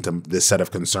mean to this set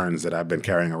of concerns that I've been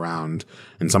carrying around,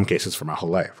 in some cases, for my whole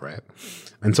life, right?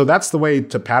 And so that's the way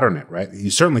to pattern it, right?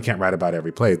 You certainly can't write about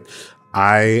every play.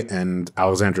 I and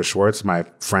Alexandra Schwartz, my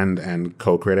friend and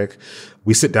co-critic,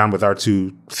 we sit down with our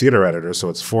two theater editors, so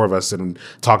it's 4 of us, and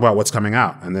talk about what's coming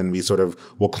out. And then we sort of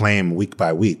will claim week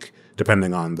by week,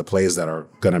 depending on the plays that are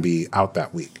going to be out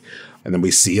that week. And then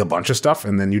we see a bunch of stuff,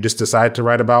 and then you just decide to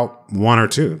write about 1 or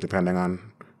 2, depending on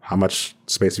how much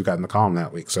space you've got in the column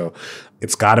that week. So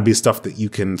it's got to be stuff that you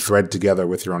can thread together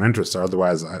with your own interests. Or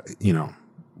otherwise,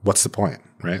 what's the point,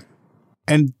 right?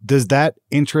 And does that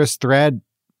interest thread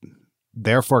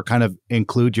therefore kind of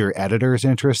include your editor's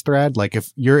interest thread? Like,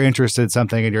 if you're interested in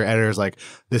something and your editor's like,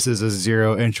 this is a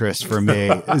zero interest for me,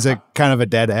 is it kind of a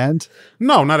dead end?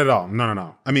 No, not at all.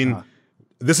 No. I mean,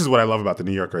 this is what I love about The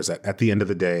New Yorker, is that at the end of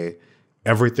the day,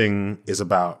 everything is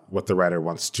about what the writer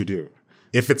wants to do.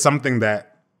 If it's something that,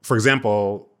 for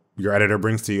example, your editor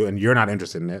brings to you and you're not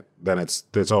interested in it, then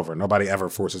it's over. Nobody ever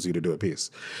forces you to do a piece.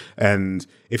 And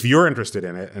if you're interested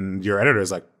in it and your editor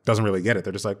is like, doesn't really get it,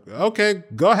 they're just like, okay,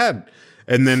 go ahead.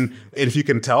 And then if you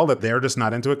can tell that they're just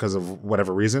not into it because of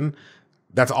whatever reason,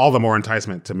 that's all the more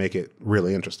enticement to make it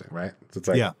really interesting, right? So it's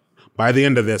like, by the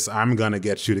end of this, I'm going to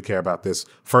get you to care about this.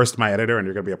 First, my editor, and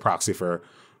you're going to be a proxy for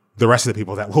the rest of the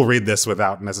people that will read this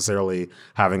without necessarily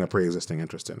having a pre-existing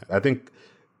interest in it. I think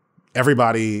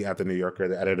everybody at the New Yorker,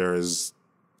 the editors,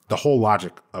 the whole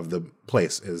logic of the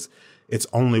place is it's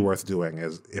only worth doing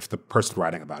is if the person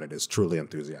writing about it is truly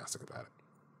enthusiastic about it.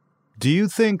 Do you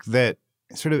think that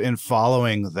sort of in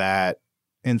following that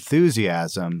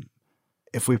enthusiasm,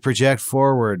 if we project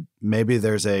forward, maybe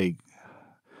there's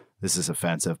this is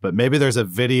offensive, but maybe there's a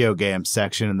video game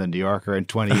section in the New Yorker in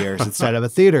 20 years instead of a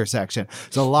theater section.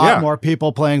 There's a lot more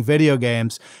people playing video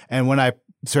games. And when I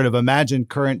sort of imagine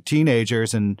current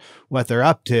teenagers and what they're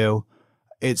up to,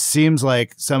 it seems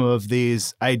like some of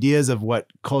these ideas of what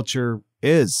culture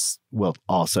is will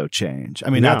also change. I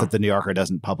mean, not that the New Yorker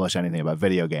doesn't publish anything about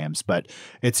video games, but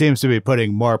it seems to be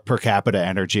putting more per capita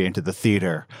energy into the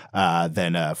theater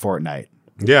than Fortnite.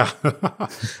 Yeah,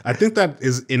 I think that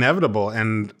is inevitable,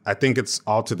 and I think it's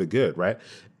all to the good, right?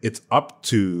 It's up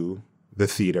to the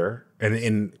theater, and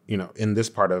in this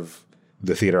part of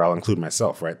the theater, I'll include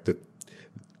myself, right? The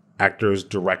actors,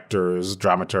 directors,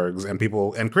 dramaturgs, and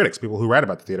people and critics, people who write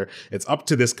about the theater. It's up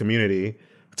to this community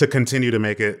to continue to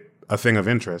make it a thing of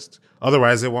interest.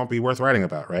 Otherwise, it won't be worth writing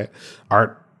about, right?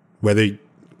 Art, whether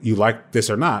you like this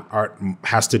or not, art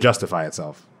has to justify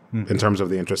itself in terms of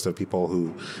the interest of people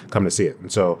who come to see it. And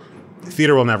so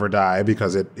theater will never die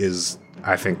because it is,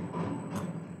 I think,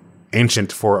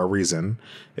 ancient for a reason.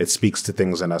 It speaks to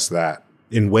things in us that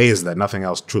in ways that nothing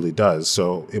else truly does.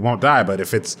 So it won't die. But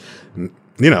if it's,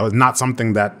 not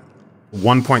something that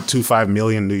 1.25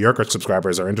 million New Yorker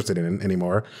subscribers are interested in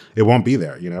anymore, it won't be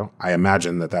there. I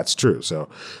imagine that that's true. So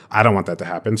I don't want that to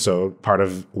happen. So part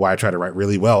of why I try to write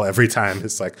really well every time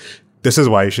is like, this is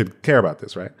why you should care about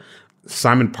this, right?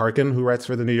 Simon Parkin, who writes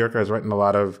for the New Yorker, has written a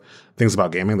lot of things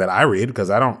about gaming that I read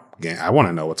because I want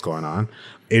to know what's going on.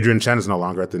 Adrian Chen is no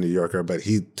longer at the New Yorker, but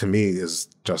he, to me, is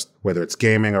just, whether it's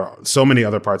gaming or so many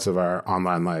other parts of our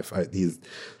online life,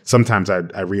 sometimes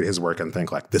I read his work and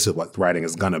think like, this is what writing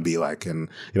is going to be like. And,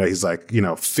 he's like,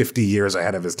 50 years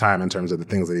ahead of his time in terms of the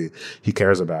things that he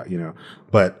cares about,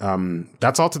 but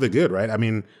that's all to the good, right? I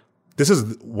mean, this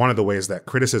is one of the ways that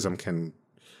criticism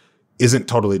isn't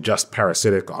totally just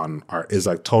parasitic on art, is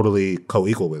like totally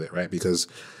co-equal with it, right? Because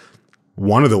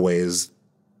one of the ways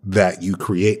that you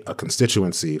create a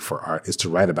constituency for art is to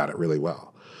write about it really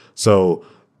well. So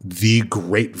the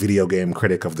great video game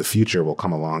critic of the future will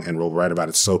come along and will write about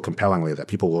it so compellingly that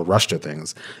people will rush to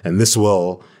things. And this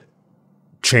will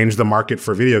change the market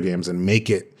for video games and make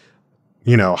it,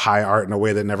 high art in a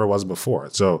way that never was before.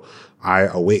 So I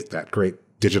await that great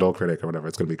digital critic or whatever.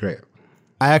 It's going to be great.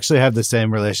 I actually have the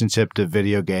same relationship to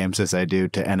video games as I do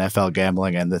to NFL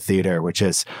gambling and the theater, which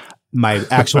is my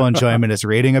actual enjoyment is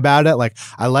reading about it. Like,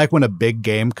 I like when a big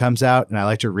game comes out and I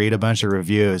like to read a bunch of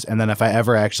reviews. And then if I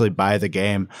ever actually buy the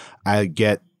game, I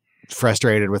get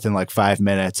frustrated within like 5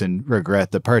 minutes and regret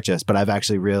the purchase. But I've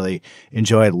actually really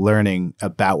enjoyed learning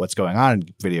about what's going on in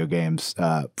video games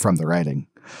from the writing.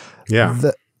 Yeah.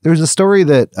 There's a story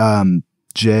that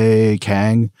Jay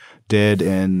Kang did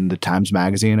in the Times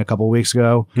Magazine a couple of weeks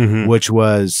ago, which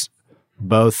was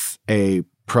both a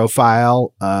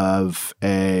profile of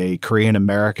a Korean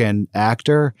American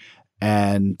actor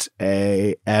and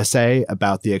a essay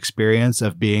about the experience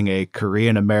of being a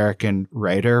Korean American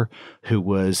writer who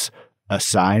was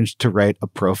assigned to write a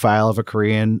profile of a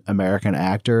Korean American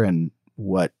actor and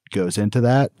what goes into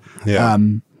that. Yeah.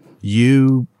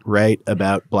 You write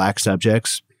about Black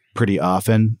subjects pretty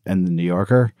often in the New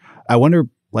Yorker. I wonder,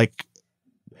 like,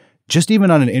 just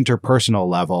even on an interpersonal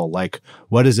level, like,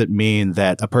 what does it mean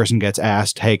that a person gets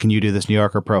asked, hey, can you do this New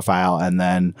Yorker profile? And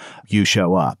then you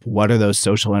show up. What are those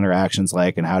social interactions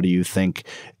like? And how do you think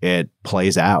it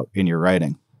plays out in your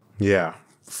writing? Yeah.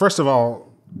 First of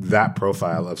all, that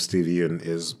profile of Steve Yeun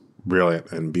is brilliant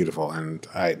and beautiful. And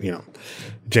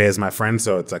Jay is my friend,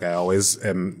 so it's like I always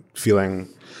am feeling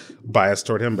biased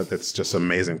toward him, but it's just an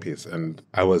amazing piece. And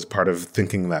I was part of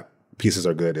thinking that pieces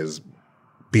are good is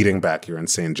beating back your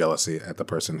insane jealousy at the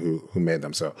person who made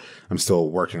them. So I'm still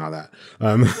working on that.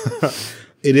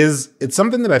 It's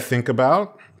something that I think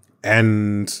about,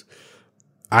 and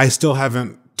I still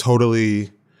haven't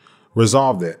totally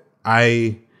resolved it.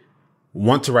 I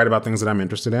want to write about things that I'm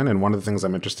interested in, and one of the things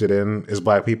I'm interested in is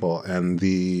Black people and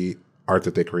the art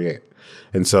that they create.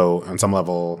 And so on some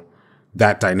level,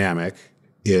 that dynamic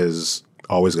is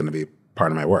always going to be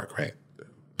part of my work, right?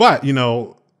 But,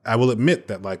 I will admit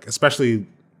that, like, especially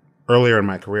earlier in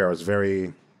my career, I was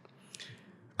very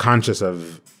conscious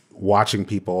of watching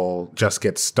people just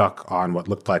get stuck on what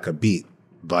looked like a beat.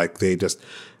 Like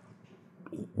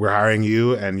we're hiring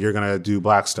you and you're going to do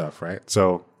Black stuff, right?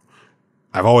 So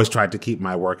I've always tried to keep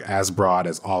my work as broad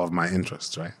as all of my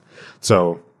interests, right?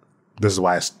 So this is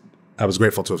why I was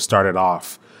grateful to have started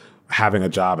off having a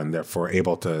job and therefore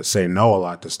able to say no a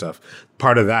lot to stuff.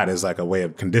 Part of that is like a way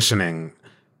of conditioning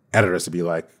editors to be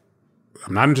like,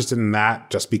 I'm not interested in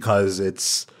that just because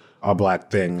it's a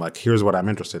Black thing. Like, here's what I'm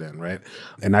interested in, right?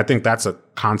 And I think that's a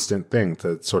constant thing,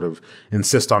 to sort of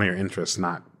insist on your interests,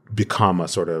 not become a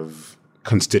sort of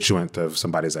constituent of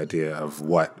somebody's idea of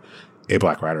what a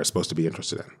Black writer is supposed to be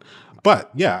interested in.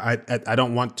 But yeah, I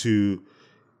don't want to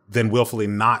then willfully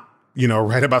not,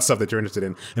 write about stuff that you're interested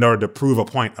in order to prove a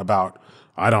point about,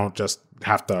 I don't just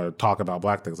have to talk about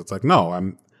Black things. It's like,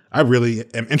 no, I really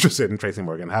am interested in Tracy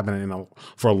Morgan, have been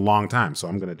for a long time, so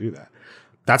I'm going to do that.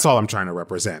 That's all I'm trying to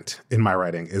represent in my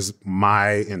writing is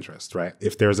my interest, right?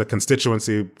 If there's a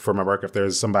constituency for my work, if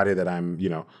there's somebody that I'm,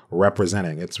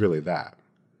 representing, it's really that.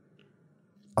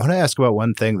 I want to ask about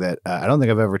one thing that I don't think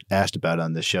I've ever asked about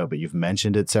on this show, but you've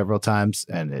mentioned it several times,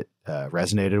 and it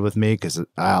resonated with me because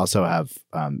I also have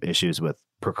issues with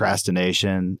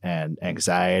procrastination and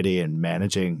anxiety and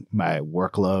managing my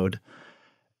workload.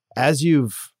 As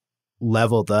you've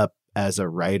leveled up as a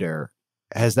writer,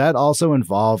 has that also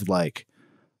involved like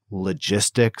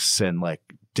logistics and like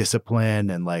discipline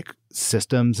and like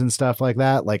systems and stuff like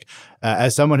that? Like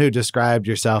as someone who described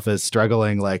yourself as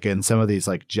struggling like in some of these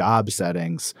like job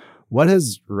settings, what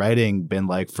has writing been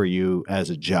like for you as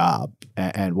a job,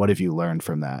 and what have you learned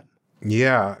from that?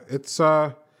 Yeah,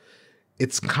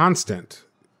 it's constant.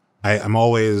 I'm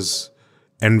always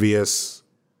envious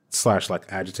 / like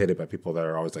agitated by people that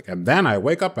are always like, and then I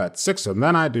wake up at 6 and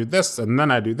then I do this and then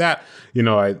I do that.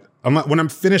 When I'm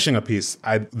finishing a piece,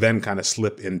 I then kind of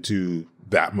slip into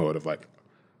that mode of like,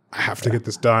 I have to get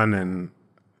this done and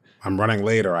I'm running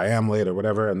late or I am late or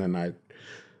whatever. And then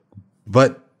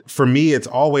but for me, it's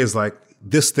always like,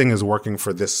 this thing is working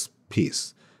for this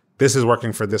piece. This is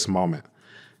working for this moment.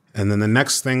 And then the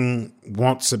next thing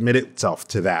won't submit itself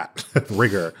to that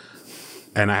rigor.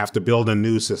 And I have to build a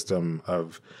new system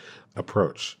of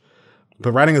approach.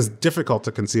 But writing is difficult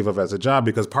to conceive of as a job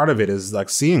because part of it is like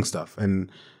seeing stuff and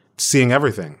seeing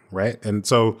everything, right? And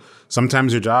so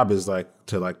sometimes your job is like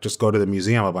to like just go to the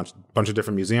museum, a bunch of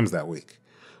different museums that week,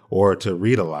 or to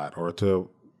read a lot, or to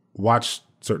watch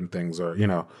certain things, or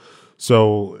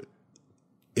so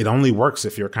it only works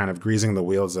if you're kind of greasing the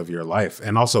wheels of your life.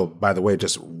 And also, by the way,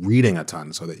 just reading a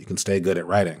ton so that you can stay good at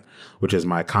writing, which is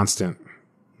my constant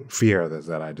fear,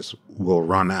 that I just will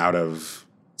run out of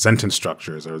sentence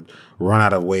structures or run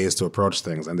out of ways to approach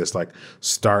things and just like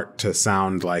start to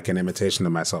sound like an imitation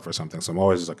of myself or something. So I'm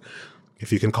always just like,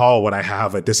 if you can call what I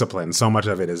have a discipline, so much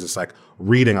of it is just like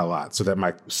reading a lot so that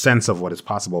my sense of what is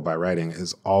possible by writing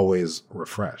is always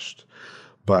refreshed.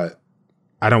 But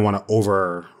I don't want to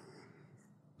over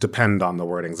depend on the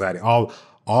word anxiety.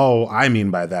 All I mean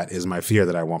by that is my fear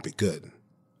that I won't be good,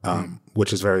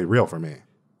 which is very real for me.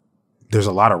 There's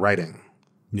a lot of writing.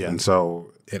 Yeah. And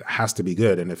so it has to be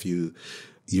good. And if you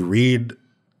read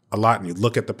a lot and you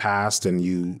look at the past and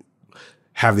you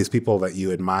have these people that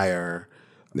you admire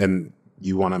and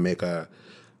you want to make a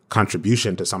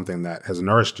contribution to something that has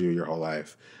nourished you your whole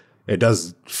life, it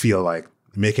does feel like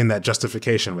making that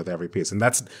justification with every piece. And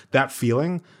that's that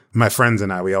feeling. My friends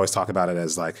and I, we always talk about it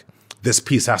as like, this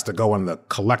piece has to go in the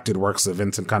collected works of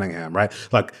Vinson Cunningham, right?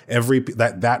 Like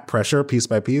that pressure piece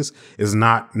by piece is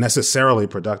not necessarily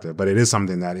productive, but it is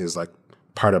something that is like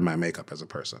part of my makeup as a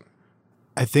person.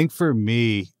 I think for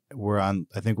me,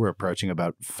 I think we're approaching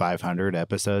about 500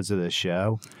 episodes of this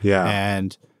show. Yeah.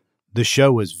 And the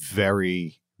show was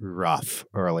very rough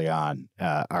early on.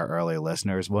 Our early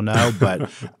listeners will know, but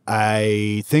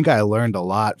I think I learned a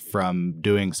lot from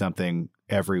doing something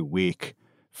every week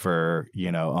for,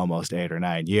 almost 8 or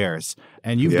 9 years.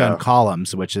 And you've done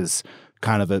columns, which is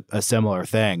kind of a similar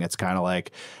thing. It's kind of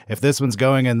like, if this one's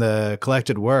going in the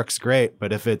collected works, great.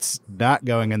 But if it's not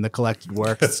going in the collected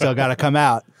works, it's still got to come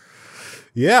out.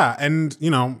 Yeah. And,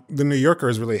 the New Yorker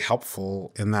is really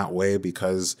helpful in that way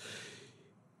because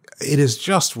it is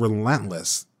just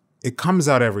relentless. It comes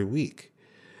out every week.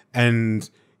 And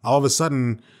all of a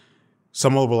sudden,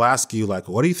 someone will ask you, like,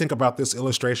 what do you think about this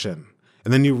illustration?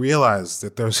 And then you realize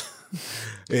that there's,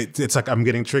 it's like I'm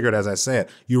getting triggered as I say it.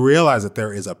 You realize that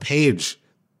there is a page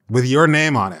with your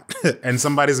name on it and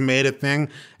somebody's made a thing.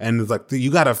 And it's like, you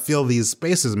got to fill these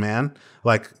spaces, man.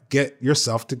 Like, get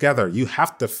yourself together. You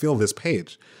have to fill this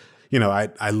page.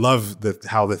 I love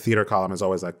how the theater column is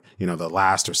always like, the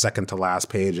last or second to last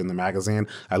page in the magazine.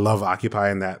 I love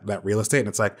occupying that real estate. And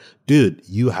it's like, dude,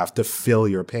 you have to fill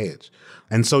your page.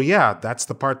 And so, yeah, that's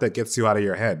the part that gets you out of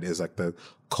your head, is like the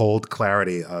cold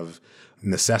clarity of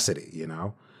necessity,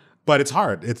 But it's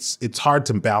hard. It's hard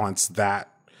to balance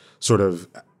that sort of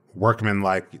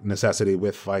workman-like necessity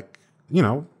with, like,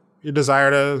 your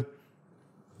desire to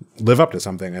live up to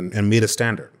something and meet a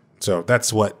standard. So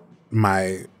that's what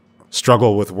my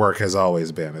struggle with work has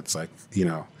always been. It's like,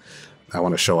 I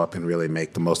want to show up and really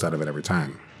make the most out of it every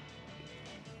time.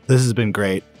 This has been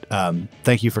great.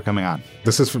 Thank you for coming on.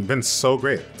 This has been so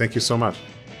great. Thank you so much.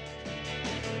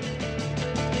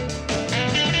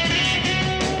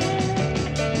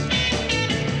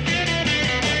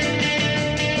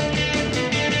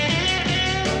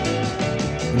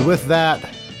 And with that,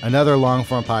 another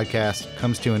long-form podcast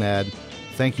comes to an end.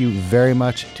 Thank you very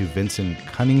much to Vinson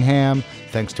Cunningham.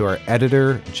 Thanks to our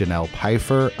editor, Janelle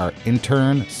Pfeiffer, our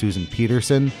intern, Susan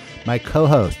Peterson, my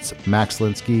co-hosts, Max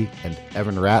Linsky and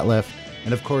Evan Ratliff,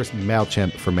 and of course,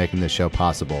 MailChimp for making this show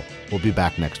possible. We'll be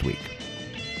back next week.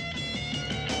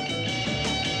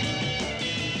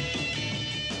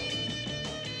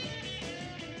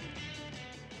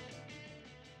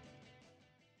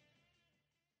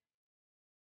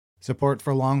 Support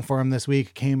for Longform this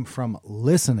week came from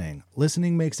Listening.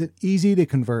 Listening makes it easy to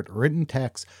convert written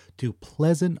text to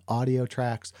pleasant audio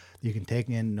tracks that you can take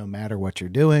in no matter what you're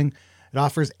doing. It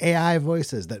offers AI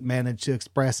voices that manage to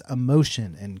express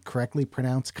emotion and correctly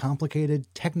pronounce complicated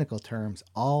technical terms,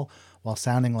 all while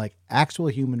sounding like actual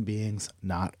human beings,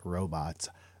 not robots.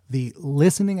 The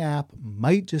Listening app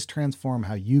might just transform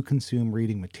how you consume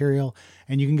reading material,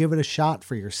 and you can give it a shot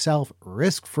for yourself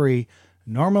risk-free.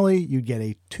 Normally, you'd get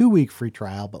a 2-week free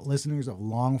trial, but listeners of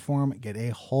Longform get a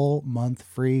whole month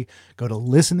free. Go to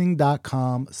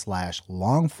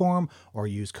listening.com/longform or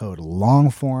use code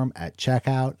LONGFORM at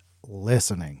checkout.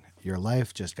 Listening. Your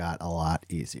life just got a lot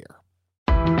easier.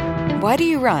 Why do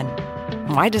you run?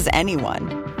 Why does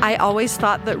anyone? I always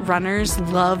thought that runners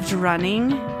loved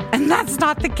running, and that's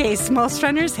not the case. Most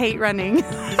runners hate running,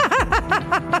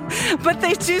 but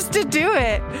they choose to do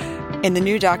it. In the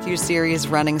new docuseries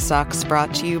Running Sucks,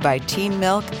 brought to you by Teen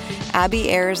Milk,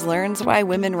 Abby Ayers learns why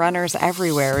women runners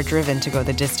everywhere are driven to go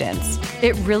the distance.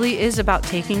 It really is about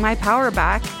taking my power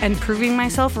back and proving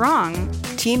myself wrong.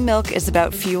 Teen Milk is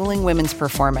about fueling women's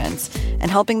performance and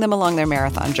helping them along their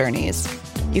marathon journeys.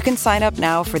 You can sign up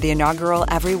now for the inaugural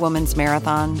Every Woman's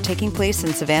Marathon, taking place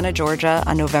in Savannah, Georgia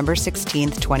on November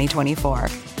 16th, 2024.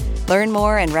 Learn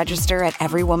more and register at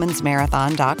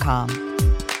everywomansmarathon.com.